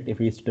having a fit if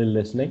he's still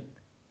listening.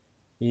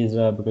 He's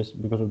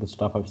because of the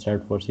stuff I've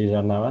said for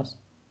Cesar Navas.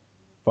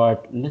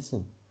 But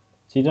listen,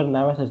 Cesar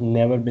Navas has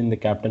never been the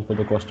captain for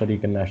the Costa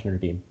Rican national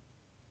team.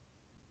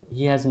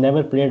 He has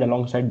never played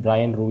alongside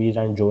Brian Ruiz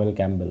and Joel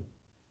Campbell.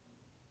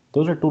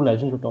 Those are two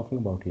legends we're talking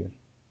about here.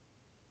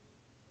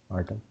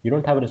 Martin, you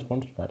don't have a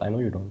response to that. I know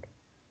you don't.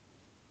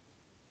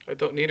 I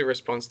don't need a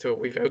response to it.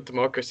 We've out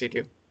democracy'd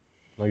you.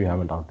 No, you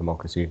haven't out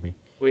democracy me.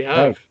 We have.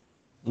 Right.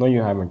 No,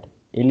 you haven't.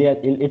 Ilya,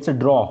 it's a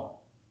draw.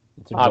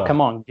 It's a draw. Oh,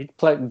 come on.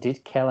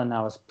 Did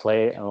Kellenaus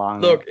play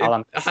along Look,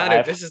 Alan Hanu,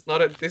 Kasayev?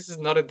 this is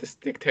not a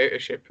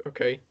dictatorship,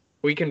 okay?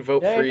 We can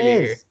vote Yeah, it freely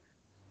here. is.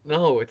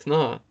 No, it's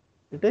not.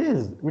 It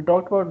is. We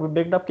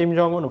bigged up Kim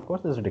Jong Un. Of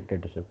course, there's a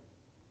dictatorship.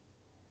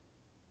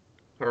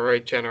 All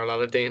right, General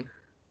Aladdin.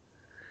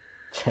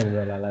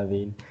 General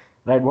Alavin.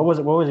 Right. What was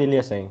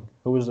Ilya saying?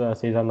 Who was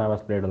Cesar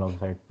Navas played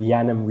alongside?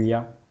 Yanem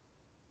Villa.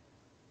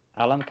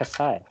 Alan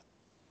Kasayev.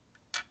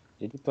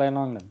 Did he play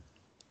along them?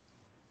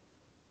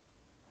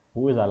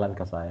 Who is Alan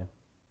Kasayev?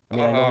 I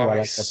mean, I know who Alan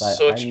he's Kasayev.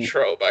 such a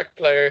throwback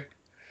player.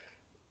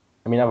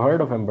 I mean, I've heard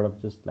of him, but I'm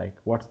just like,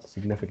 what's the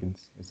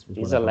significance? Is He's what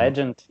I a don't know.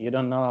 legend. You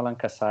don't know Alan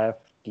Kasayev.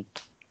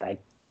 I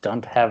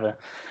don't have a.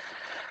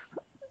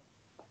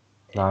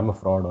 No, I'm a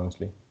fraud,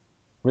 honestly.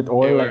 With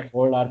all You like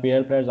old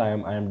RPL players, I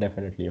am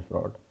definitely a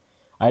fraud.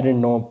 I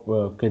didn't know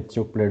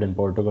Kitsuk played in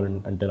Portugal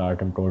until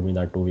Artem told me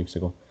that 2 weeks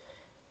ago.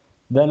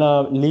 Then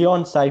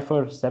Leon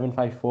Cypher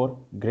 754,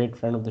 great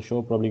friend of the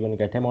show, probably going to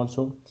get him on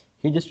soon.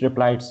 He just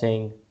replied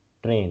saying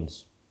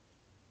trains.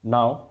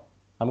 Now,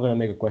 I'm going to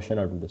make a question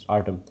out of this.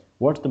 Artem,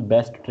 what's the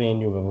best train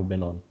you've ever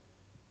been on?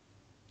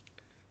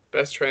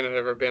 Best train I've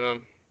ever been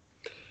on.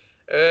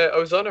 I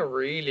was on a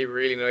really,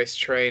 really nice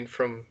train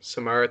from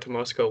Samara to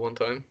Moscow one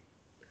time.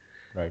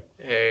 Right.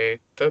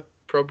 That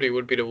probably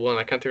would be the one.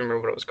 I can't even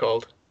remember what it was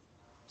called.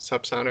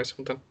 Sapsan or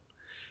something.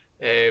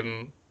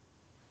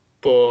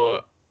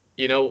 But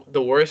you know,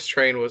 the worst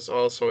train was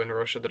also in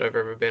Russia that I've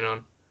ever been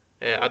on.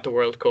 At the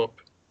World Cup,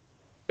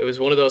 it was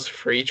one of those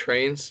free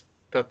trains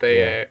that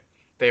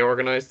they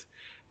organized.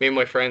 Me and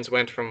my friends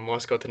went from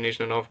Moscow to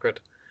Nizhny Novgorod,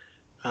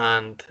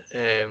 and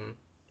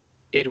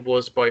it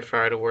was by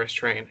far the worst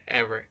train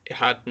ever. It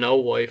had no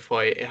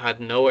Wi-Fi. It had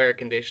no air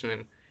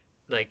conditioning.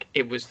 Like,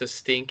 it was the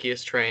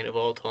stinkiest train of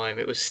all time.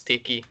 It was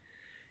sticky.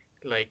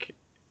 Like,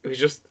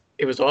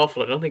 it was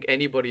awful. I don't think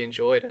anybody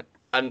enjoyed it.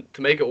 And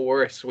to make it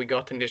worse, we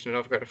got to Nizhny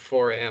Novgorod at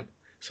 4 a.m.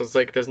 So it's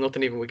like there's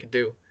nothing even we could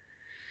do.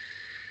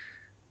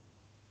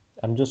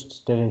 I'm just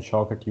still in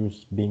shock at you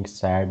being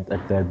sad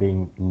that there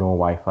being no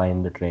Wi-Fi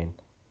in the train.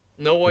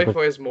 No Because-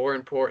 Wi-Fi is more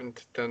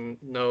important than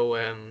no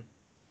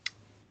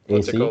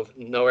what's it AC? called?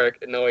 No air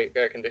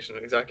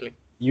conditioning. Exactly.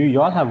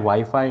 You all have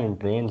Wi-Fi in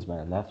trains,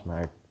 man. That's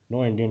mad.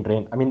 No Indian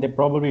train. I mean, they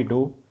probably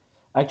do.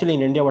 Actually,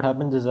 in India, what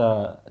happens is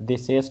they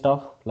say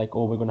stuff like,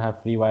 "Oh, we're gonna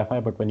have free Wi-Fi,"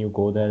 but when you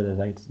go there,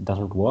 it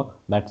doesn't work.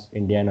 That's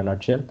India in a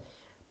nutshell.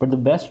 But the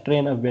best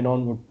train I've been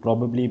on would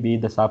probably be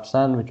the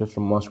Sapsan, which was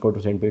from Moscow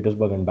to St.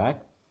 Petersburg and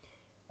back.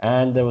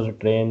 And there was a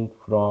train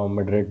from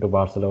Madrid to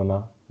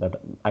Barcelona.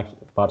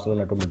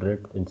 Barcelona to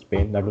Madrid in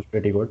Spain. That was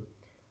pretty good.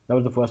 That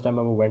was the first time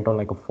I ever went on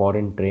like a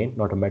foreign train,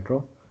 not a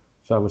metro.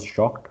 So I was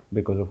shocked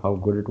because of how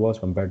good it was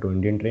compared to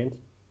Indian trains.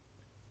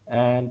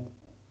 And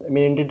I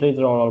mean, Indian trains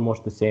are all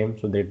almost the same,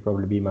 so they'd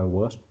probably be my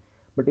worst.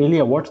 But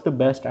Ilya, what's the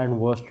best and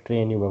worst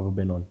train you've ever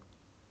been on?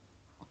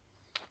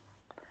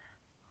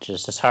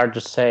 Just it's hard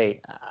to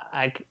say.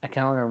 I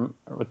can only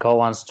recall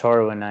one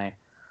story when I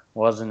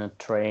was in a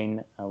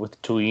train with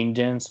two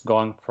Indians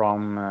going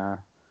from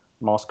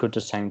Moscow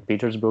to St.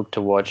 Petersburg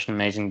to watch an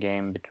amazing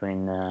game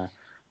between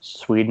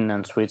Sweden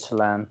and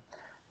Switzerland,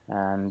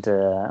 and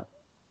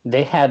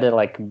they had a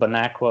like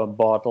Bonaqua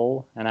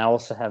bottle, and I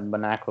also have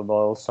Bonaqua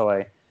bottle, so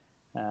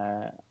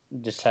I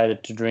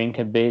decided to drink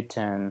a bit,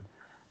 and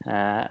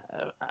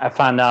I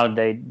found out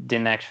they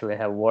didn't actually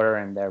have water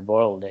in their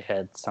bottle. They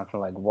had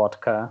something like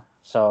vodka.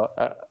 So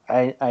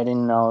I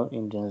didn't know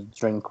Indians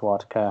drink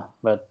vodka,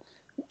 but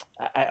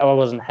I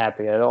wasn't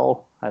happy at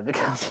all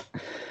because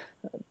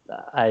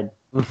I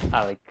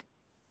I like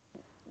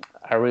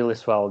I really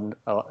swelled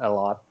a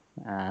lot.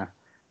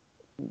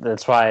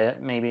 That's why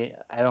maybe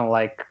I don't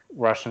like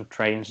Russian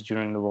trains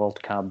during the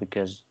World Cup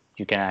because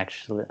you can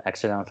actually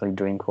accidentally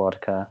drink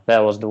vodka. That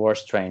was the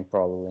worst train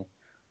probably.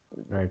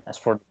 Right. As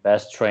for the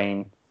best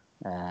train,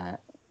 I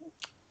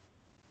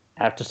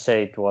have to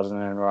say it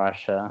wasn't in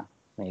Russia.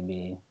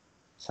 Maybe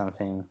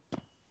something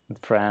in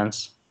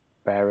France,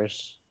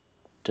 Paris,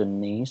 to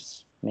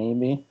Nice,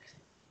 maybe.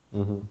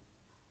 Mm-hmm.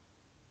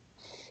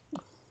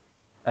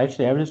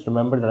 Actually, I just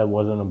remember that I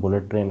was on a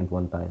bullet train at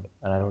one time,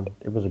 and I don't.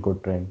 It was a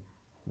good train,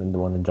 than the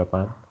one in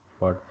Japan.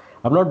 But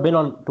I've not been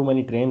on too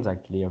many trains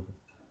actually.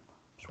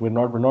 So we're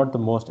not the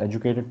most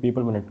educated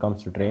people when it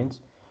comes to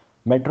trains.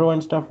 Metro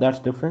and stuff, that's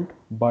different.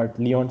 But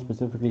Leon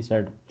specifically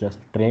said just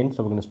trains,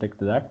 so we're gonna stick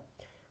to that.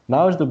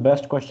 Now is the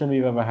best question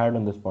we've ever had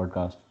on this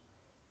podcast.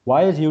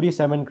 Why is Yuri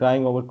 7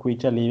 crying over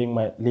Kwicha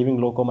leaving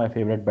Loco my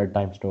favorite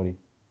bedtime story?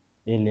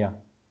 Ilya,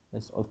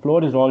 this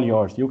floor is all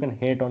yours. You can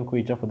hate on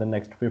Kwicha for the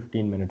next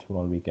 15 minutes for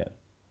all we care.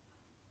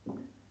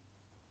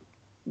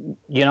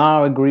 You know,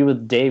 I agree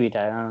with David.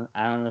 I don't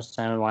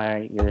understand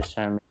why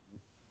Yerushalayim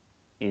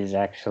is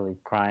actually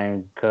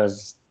crying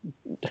because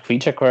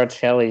Kvicha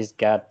Kvaratskhelia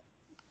got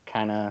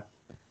kind of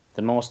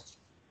the most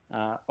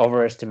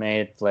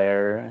overestimated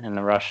player in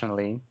the Russian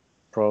league,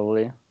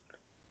 probably.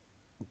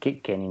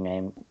 Can you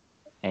name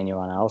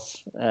anyone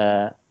else?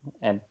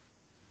 And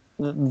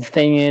the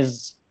thing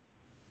is,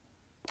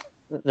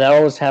 that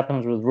always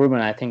happens with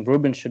Ruben. I think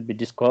Ruben should be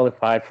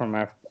disqualified from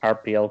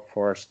RPL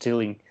for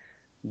stealing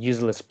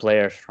useless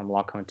players from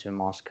Lokomotiv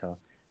Moscow.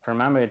 If I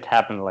remember, it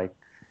happened like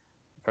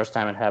first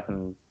time it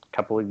happened a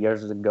couple of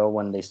years ago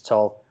when they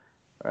stole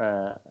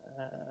uh,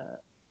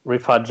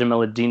 Rifat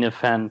Jamaluddinov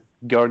and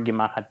Georgi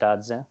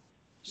Makhatadze.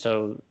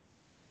 So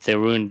they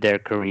ruined their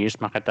careers.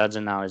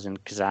 Makhatadze now is in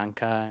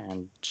Kazanka,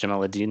 and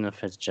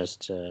Jamaluddinov is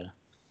just a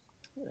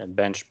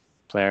bench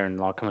player in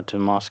Lokomotiv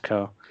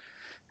Moscow.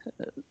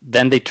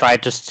 Then they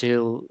tried to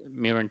steal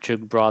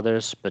Miranchuk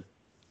brothers, but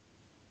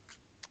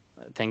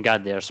thank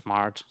God they're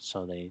smart,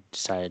 so they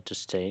decided to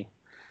stay.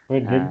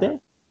 Wait, did Uh, they?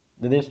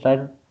 Did they try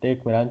to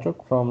take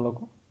Miranchuk from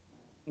Loco?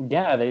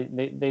 yeah,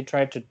 they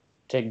tried to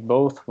take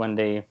both when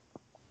they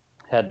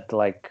had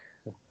like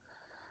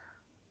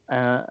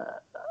uh,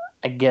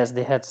 I guess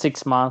they had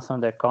 6 months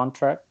on their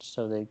contract,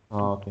 so they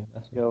Oh, okay.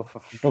 go They for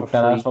took free.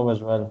 Tarasov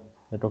as well.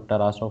 They took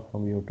Tarasov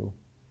from you too.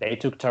 They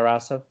took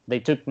Tarasov. They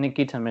took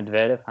Nikita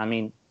Medvedev. I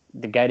mean,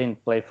 the guy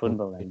didn't play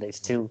football, and they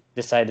still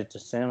decided to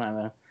send him. I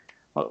mean,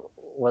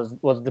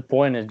 was the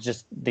point? Is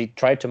just they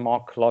tried to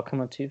mock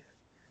Lokomotiv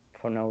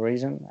for no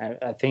reason.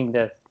 I think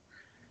that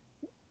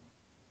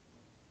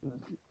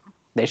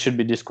they should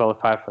be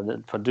disqualified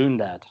for doing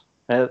that.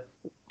 They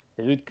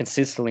do it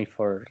consistently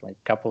for like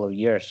a couple of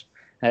years.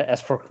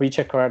 As for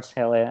Kvicha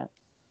Kvaratskhelia,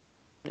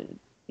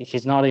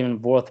 he's not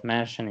even worth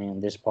mentioning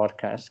in this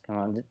podcast. Come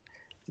on,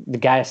 the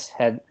guys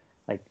had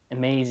like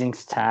amazing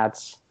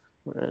stats.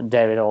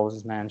 David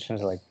always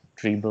mentions like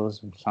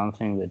dribbles or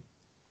something, but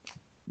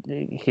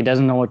he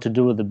doesn't know what to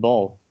do with the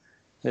ball.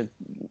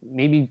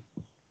 Maybe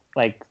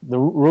like the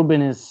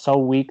Ruben is so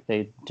weak,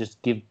 they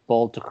just give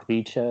ball to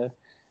Kvicha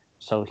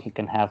so he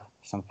can have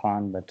some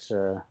fun. But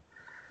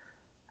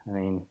I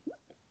mean,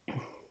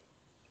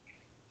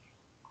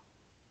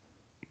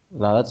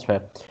 No, that's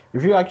fair.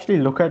 If you actually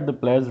look at the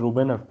players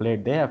Ruben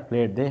they have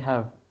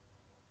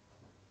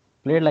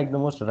played like the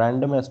most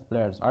randomest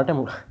players.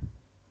 Artem,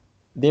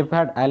 they've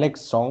had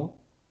Alex Song,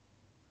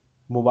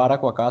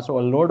 Mubarak Wakaso, a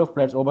load of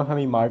players,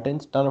 Obafemi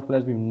Martins, ton of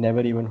players we've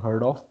never even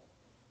heard of.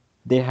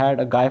 They had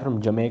a guy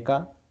from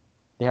Jamaica.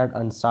 They had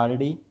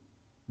Ansardi.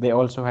 They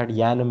also had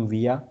Yanam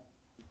Villa,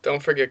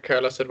 Don't forget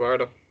Carlos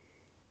Eduardo.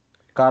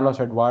 Carlos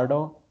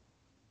Eduardo.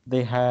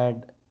 They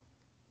had.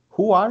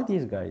 Who are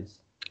these guys?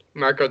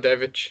 Marko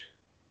Devic.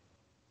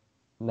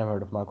 Never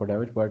heard of Marko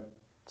Davic, but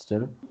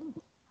still.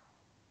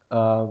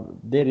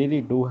 They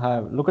really do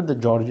have. Look at the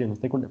Georgians.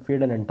 They could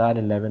field an entire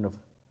 11 of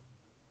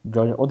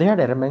Georgia. Oh, they had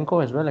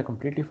Eremenko as well. I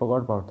completely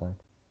forgot about that.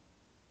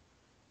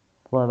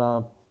 But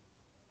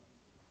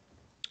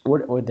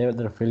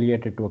they're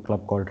affiliated to a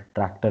club called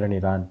Tractor in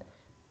Iran.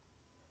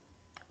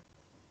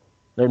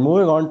 Right,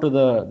 moving on to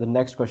the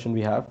next question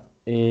we have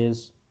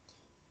is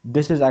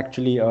this is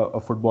actually a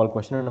football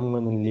question, and I'm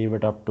going to leave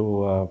it up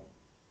to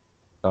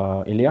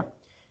Ilya.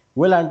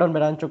 Will Anton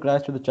Miranchuk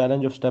rise to the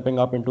challenge of stepping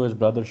up into his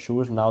brother's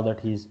shoes now that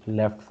he's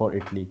left for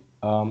Italy?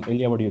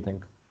 Ilya, what do you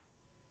think?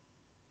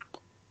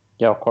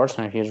 Yeah, of course,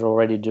 and he's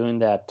already doing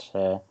that,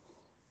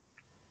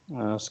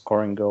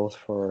 scoring goals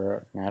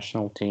for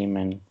national team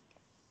and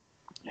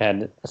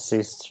had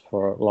assists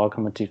for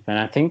Lokomotiv. And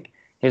I think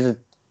he's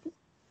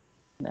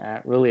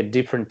really a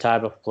different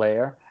type of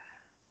player.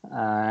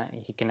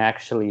 He can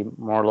actually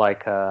more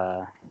like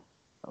a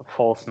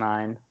false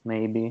nine,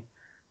 maybe,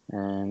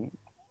 and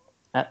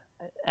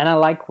and I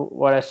like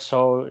what I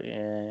saw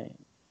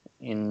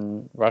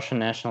in Russian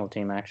national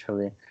team.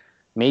 Actually,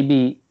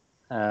 maybe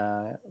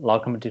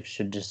Lokomotiv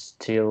should just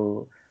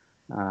steal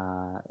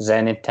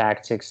Zenit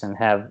tactics and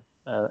have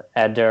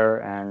Eder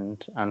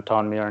and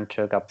Anton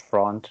Miranchuk up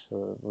front,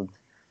 with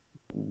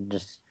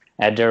just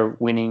Eder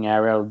winning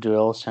aerial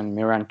duels and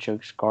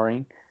Miranchuk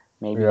scoring.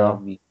 Maybe Yeah.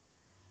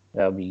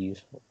 that'll be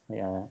useful.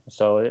 Yeah.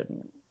 So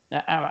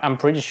I'm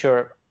pretty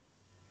sure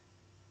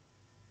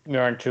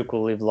Miranchuk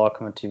will leave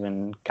Lokomotiv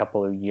in a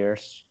couple of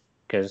years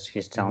because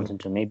he's talented.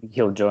 To maybe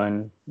he'll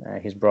join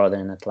his brother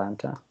in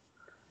Atlanta.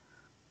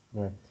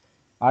 Right.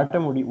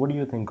 Artem, what do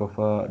you think of?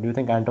 Do you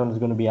think Anton is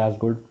going to be as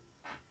good?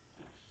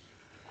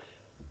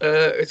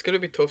 It's going to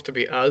be tough to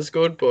be as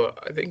good, but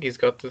I think he's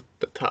got the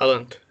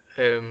talent.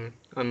 I'm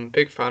a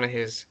big fan of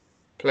his.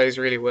 Plays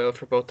really well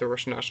for both the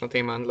Russian national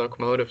team and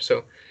Lokomotiv,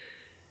 so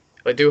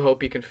I do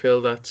hope he can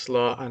fill that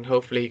slot, and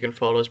hopefully he can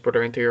follow his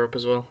brother into Europe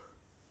as well.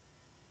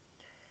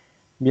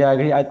 Yeah, I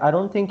agree. I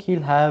don't think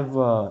he'll have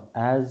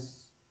as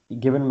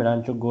given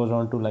Miranchuk goes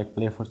on to like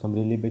play for some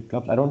really big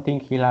clubs. I don't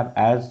think he'll have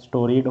as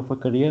storied of a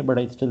career, but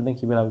I still think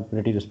he will have a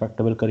pretty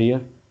respectable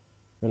career.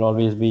 Will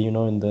always be,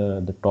 in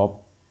the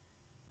top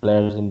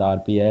players in the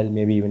RPL.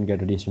 Maybe even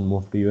get a decent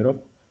move to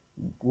Europe.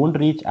 Won't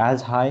reach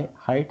as high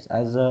heights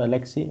as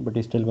Alexei, but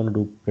he's still going to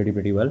do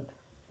pretty well.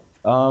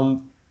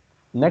 Um,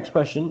 Next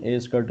question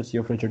is courtesy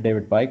of Richard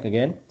David Pike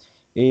again.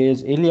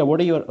 Is Ilya,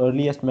 what are your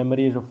earliest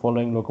memories of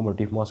following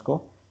Lokomotiv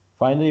Moscow?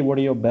 Finally, what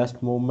are your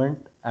best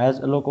moment as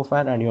a Loco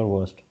fan and your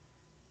worst?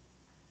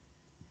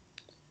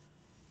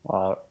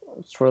 Wow,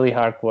 it's a really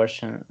hard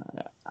question.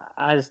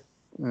 I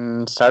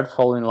started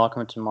following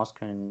Lokomotiv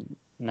Moscow in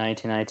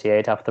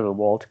 1998 after the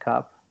World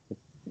Cup.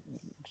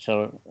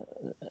 So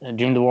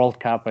during the World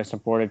Cup, I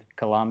supported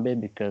Colombia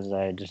because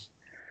I just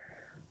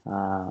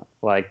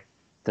like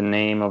the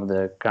name of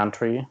the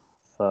country.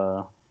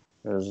 So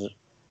it was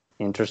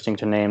interesting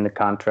to name the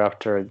country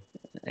after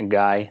a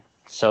guy.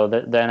 So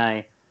then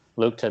I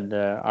looked at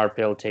the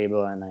RPL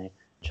table and I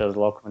chose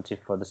Lokomotiv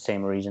for the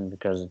same reason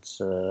because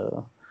it's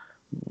a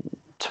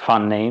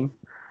fun name.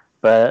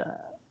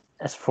 But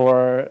as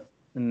for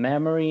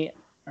memory,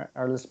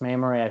 earliest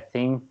memory, I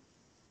think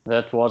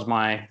that was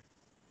my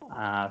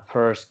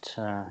first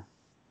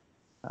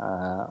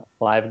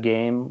live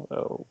game.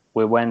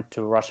 We went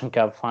to Russian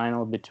Cup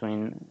final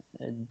between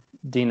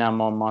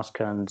Dynamo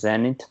Moscow and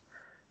Zenit,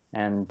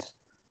 and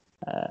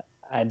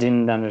I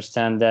didn't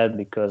understand that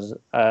because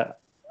I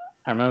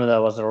remember that I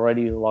was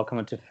already a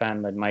Lokomotiv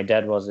fan, but my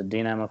dad was a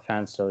Dynamo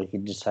fan, so he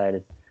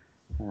decided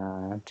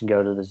to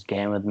go to this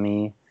game with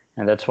me,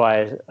 and that's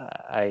why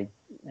I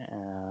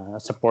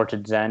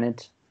supported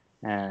Zenit.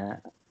 I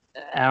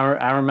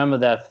remember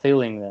that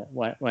feeling that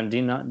when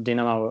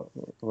Dynamo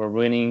were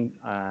winning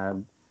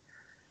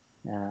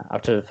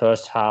after the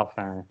first half,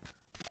 and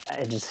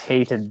I just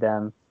hated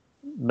them,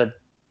 but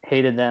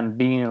hated them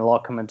being a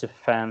Lokomotiv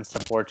fan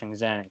supporting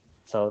Zenit.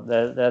 So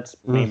that's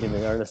maybe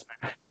the earliest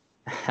memory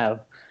I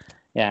have.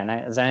 Yeah, and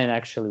Zenit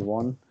actually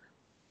won.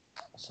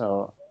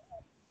 So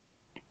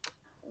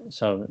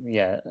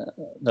yeah,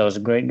 that was a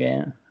great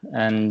game.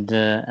 And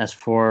as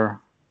for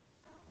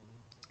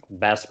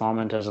best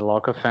moment as a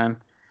Loco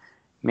fan,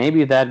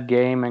 maybe that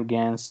game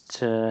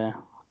against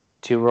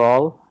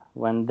Tyrol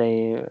when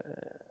they,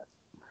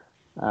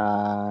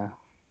 I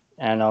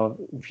don't know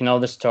if you know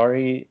the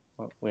story.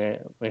 We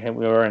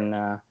were in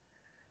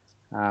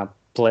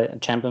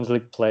Champions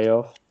League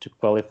playoff to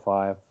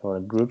qualify for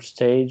a group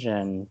stage,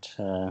 and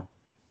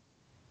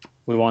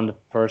we won the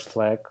first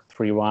leg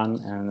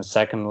 3-1, and the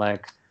second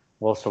leg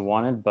we also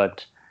won it.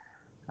 But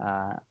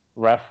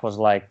ref was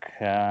like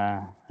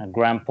a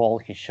grandpa.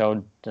 He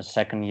showed the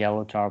second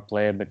yellow to our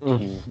player, but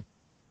he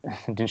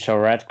didn't show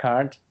red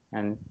card,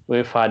 and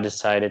UEFA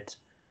decided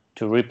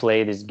to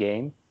replay this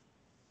game.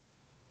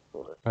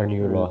 And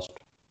you lost.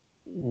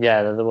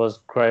 Yeah, that was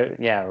great.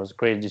 Yeah, it was a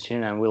great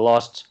decision, and we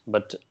lost,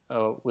 but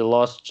we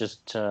lost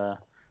just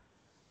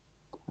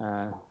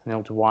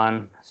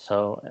 0-1.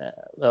 So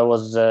that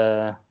was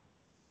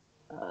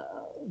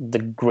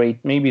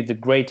maybe the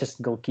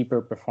greatest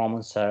goalkeeper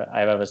performance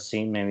I've ever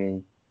seen.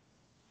 Maybe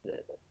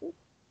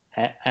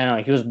I don't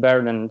know. He was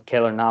better than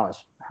Keylor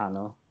Navas. I don't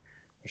know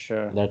for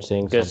sure. That's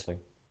saying something.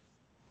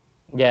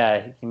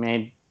 Yeah, he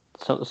made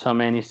so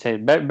many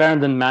saves. Better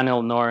than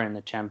Manuel Neuer in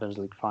the Champions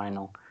League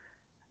final.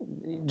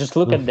 Just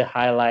look at the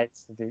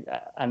highlights.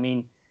 I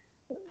mean,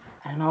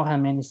 I don't know how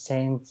many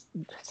saves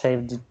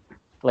saved.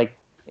 Like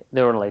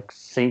there were like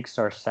 6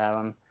 or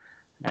 7,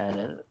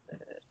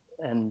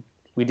 and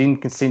we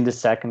didn't concede the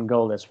second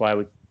goal. That's why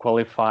we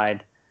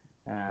qualified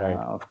Right.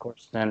 Of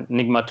course, then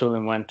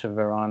Nigmatulin went to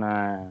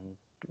Verona and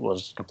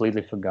was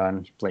completely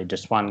forgotten. He played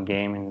just one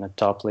game in the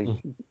top league,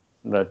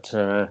 but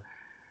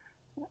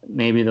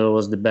maybe that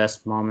was the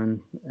best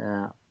moment.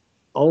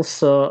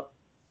 Also,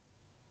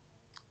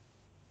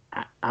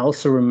 I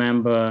also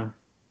remember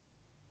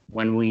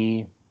when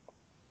we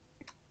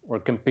were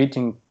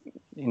competing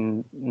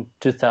in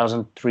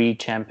 2003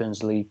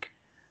 Champions League.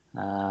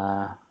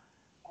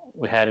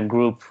 We had a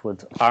group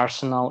with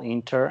Arsenal,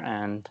 Inter,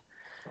 and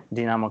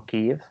Dynamo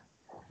Kiev,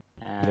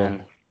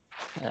 and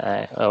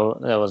that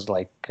was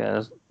like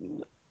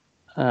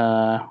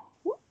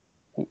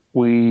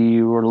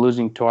we were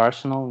losing to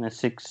Arsenal in the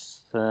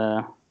sixth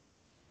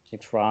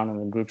round in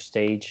the group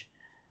stage,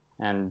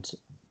 and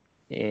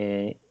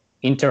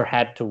Inter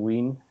had to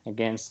win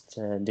against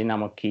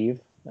Dynamo Kiev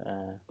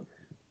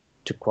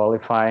to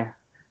qualify.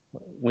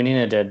 We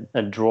needed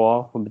a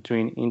draw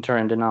between Inter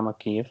and Dynamo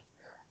Kiev,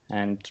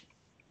 and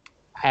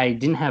I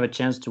didn't have a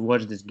chance to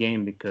watch this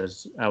game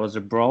because I was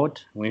abroad.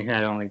 We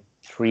had only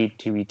 3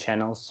 TV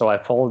channels, so I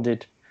followed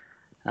it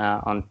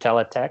on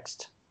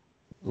teletext.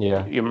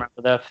 Yeah. You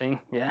remember that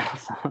thing? Yeah.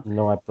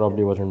 No, I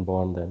probably wasn't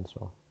born then.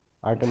 So,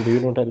 Artem, do you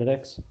know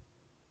teletext?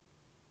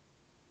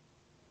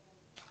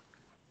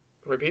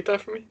 Repeat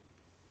that for me.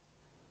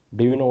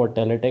 Do you know what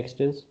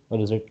teletext is, or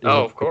is it?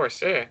 Oh, of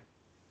course, yeah.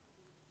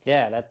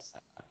 Yeah, that's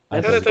I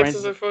a think. Teletext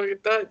is friendly. a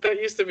fucking that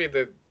used to be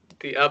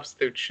the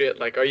absolute shit.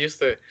 Like I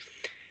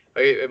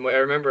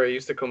remember I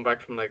used to come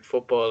back from like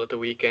football at the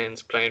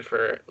weekends playing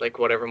for like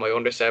whatever my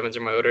under sevens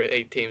or my under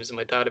eight teams, and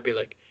my dad would be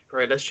like,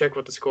 "Right, let's check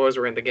what the scores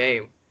were in the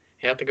game."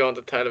 He had to go on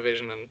the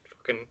television and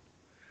fucking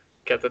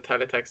get the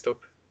teletext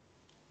up.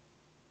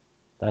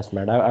 That's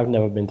mad. I've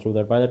never been through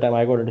that. By the time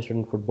I got interested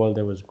in football,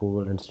 there was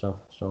Google and stuff.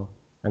 So,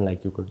 and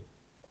like you could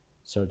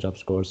search up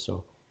scores.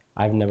 So,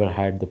 I've never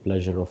had the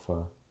pleasure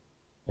of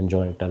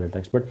enjoying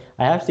teletext. But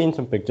I have seen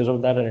some pictures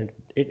of that, and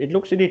it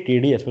looks really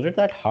tedious. Was it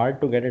that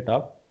hard to get it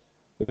up?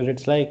 Because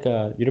it's like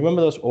you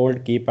remember those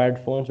old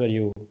keypad phones where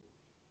you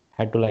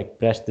had to like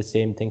press the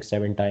same thing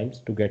 7 times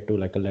to get to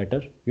like a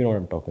letter. You know what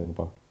I'm talking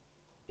about.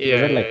 So was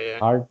Yeah, that yeah, like yeah.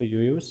 hard to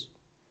use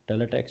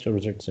teletext, or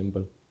was it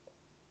simple?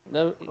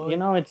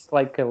 It's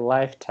like a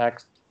live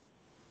text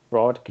Yeah.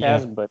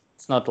 broadcast, but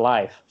it's not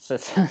live. So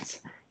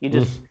you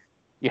just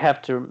you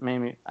have to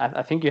maybe.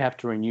 I think you have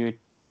to renew it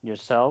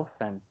yourself.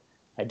 And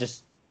I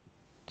just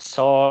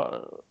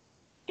saw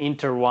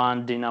Inter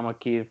 1, Dynamo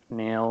Kiev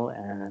 0,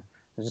 and I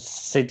was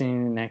just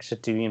sitting next to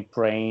TV and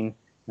praying.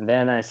 And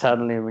then I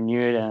suddenly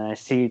renewed, and I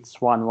see it's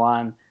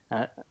 1-1.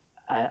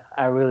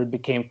 I really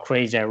became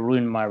crazy. I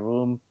ruined my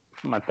room.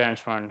 My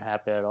parents weren't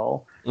happy at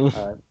all.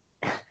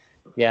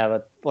 Yeah,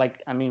 but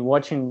like I mean,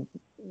 watching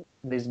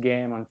this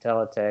game on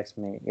teletext,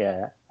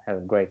 I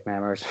have great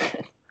memories.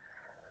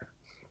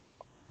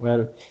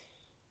 Well,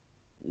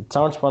 it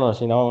sounds fun.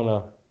 Also, I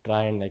wanna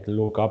try and like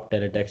look up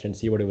teletext and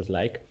see what it was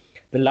like.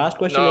 The last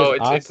question No, is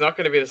it's asked. not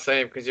going to be the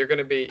same because you're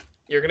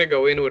gonna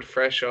go in with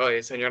fresh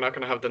eyes and you're not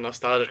gonna have the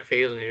nostalgic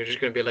feeling. You're just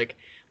gonna be like,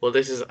 well,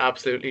 this is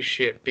absolutely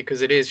shit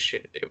because it is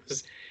shit.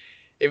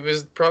 It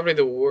was probably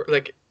the worst.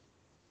 Like,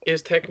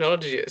 is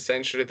technology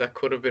essentially that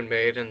could have been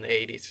made in the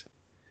 80s.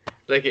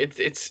 Like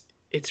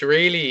it's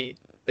really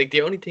like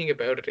the only thing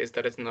about it is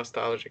that it's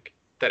nostalgic.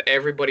 That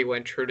everybody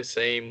went through the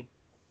same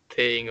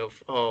thing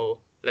of, oh,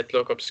 let's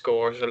look up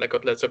scores or like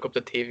let's look up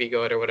the TV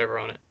guide or whatever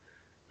on it.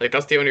 Like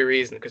that's the only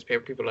reason because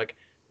people are like,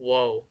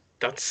 whoa,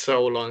 that's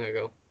so long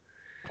ago.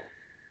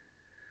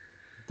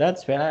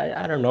 That's fair.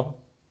 I don't know.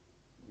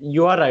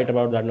 You are right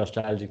about that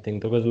nostalgic thing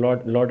because a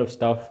lot of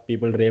stuff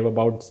people rave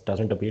about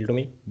doesn't appeal to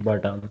me.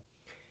 But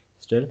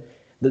still,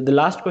 the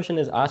last question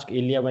is ask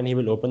Ilya when he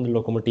will open the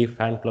Lokomotiv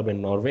fan club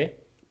in Norway.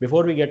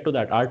 Before we get to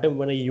that, Artem,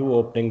 when are you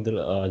opening the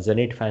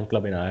Zenit fan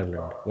club in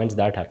Ireland? When's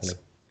that happening?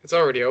 It's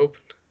already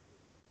open.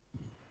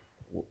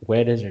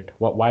 Where is it?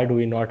 Why do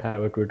we not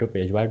have a Twitter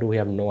page? Why do we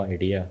have no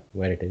idea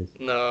where it is?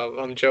 No,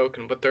 I'm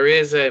joking, but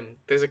there's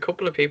a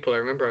couple of people I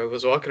remember I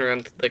was walking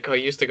around like I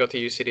used to go to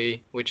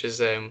UCD, which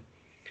is I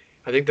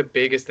think the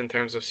biggest in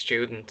terms of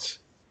students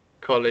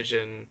college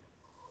in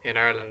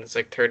Ireland. It's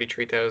like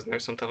 33,000 or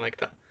something like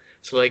that.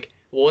 So like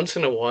once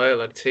in a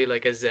while I'd see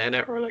like a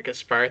Zenit or like a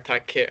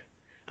Spartak kit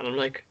and I'm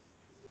like,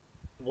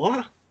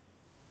 what?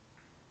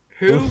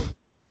 Who?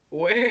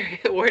 Where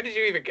did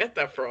you even get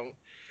that from?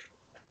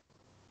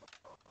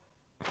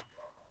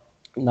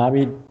 I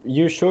mean,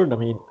 you should. I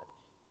mean,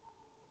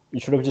 you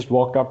should have just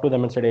walked up to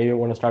them and said, "Hey, you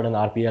want to start an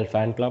RPL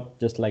fan club?"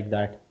 Just like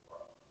that.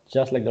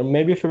 Just like that.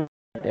 Maybe you should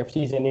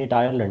FC Zenit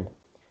Ireland.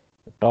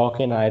 Talk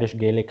in Irish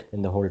Gaelic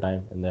in the whole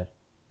time in there.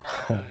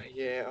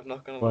 Yeah, I'm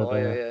not gonna But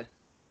lie,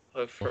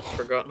 I've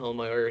forgotten all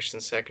my Irish in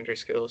secondary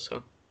school,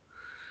 so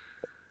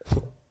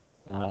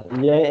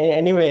yeah.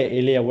 Anyway,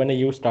 Ilya, when are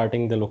you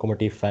starting the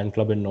Lokomotiv fan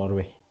club in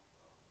Norway?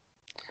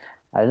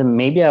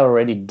 Maybe I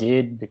already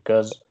did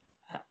because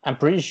I'm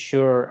pretty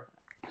sure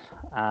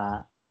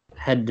I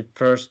had the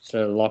first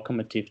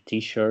Lokomotiv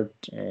T-shirt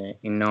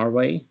in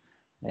Norway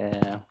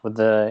with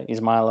the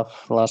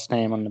Ismailov last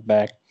name on the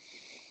back.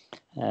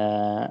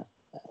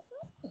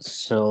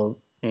 So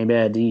maybe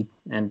I did,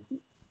 and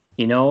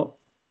You know,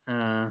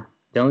 the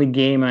only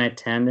game I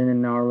attended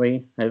in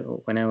Norway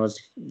when I was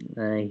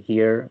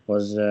here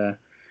was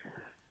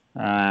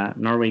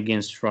Norway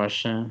against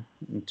Russia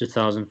in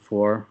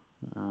 2004.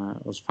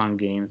 It was a fun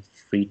game,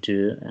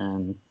 3-2,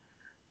 and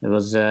it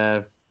was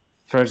the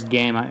first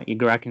game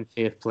Igor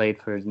Akinfeev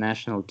played for his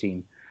national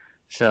team.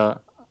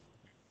 So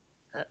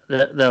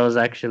that was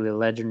actually a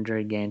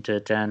legendary game to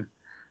attend.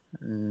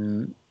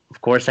 Of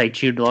course, I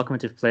cheered the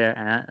Lokomotiv player,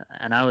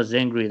 and I was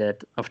angry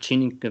that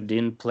Ovchinnikov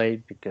didn't play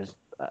because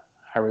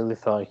I really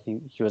thought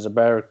he was a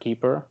better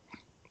keeper.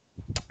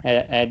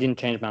 I didn't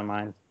change my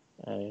mind.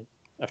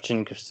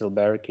 Ovchinnikov is still a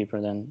better keeper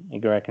than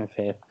Igor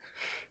Akinfeev.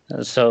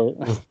 So,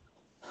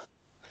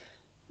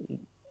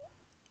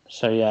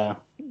 yeah.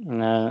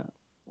 I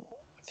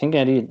think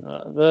I did.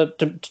 But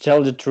to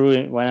tell the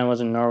truth, when I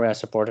was in Norway, I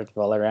supported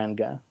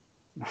Valeranga.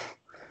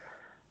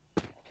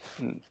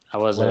 I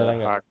was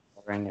a hard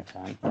Valeranga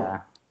fan. Yeah.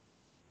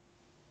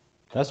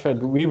 That's right.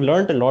 We've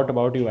learned a lot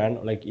about you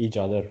and like each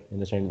other in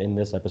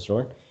this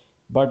episode.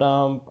 But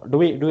do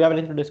we have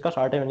anything to discuss?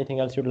 Artem, anything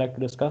else you'd like to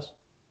discuss?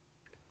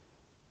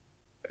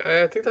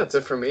 I think that's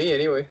it for me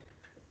anyway.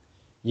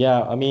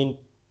 Yeah, I mean,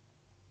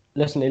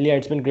 listen, Ilya,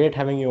 it's been great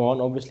having you on.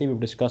 Obviously,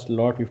 we've discussed a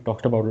lot. We've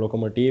talked about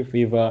Lokomotiv.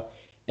 We've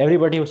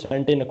everybody who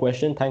sent in a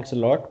question, thanks a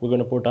lot. We're going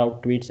to put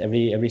out tweets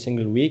every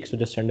single week, so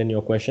just send in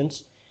your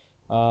questions.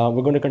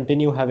 We're going to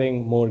continue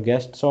having more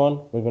guests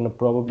on. We're going to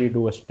probably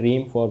do a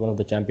stream for one of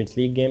the Champions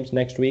League games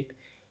next week.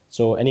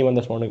 So anyone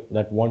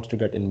that wants to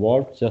get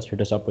involved, just hit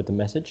us up with a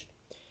message.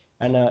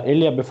 And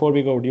Ilya, before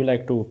we go, would you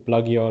like to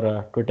plug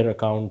your Twitter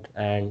account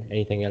and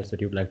anything else that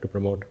you'd like to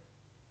promote?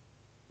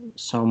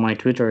 So my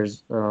Twitter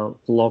is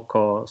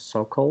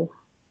Lokosokol,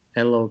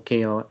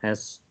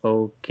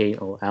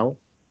 Lokosokol.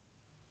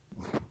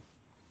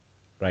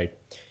 Right.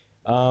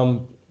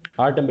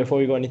 Artem, before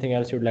we go, anything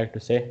else you'd like to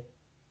say?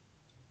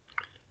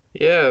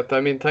 Yeah,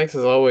 I mean, thanks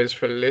as always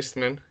for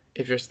listening.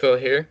 If you're still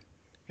here,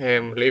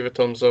 leave a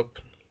thumbs up,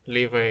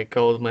 leave a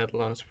gold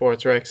medal on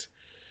Sports Rex,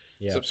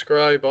 Yeah.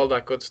 subscribe, all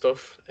that good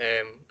stuff.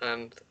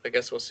 And I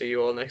guess we'll see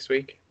you all next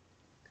week.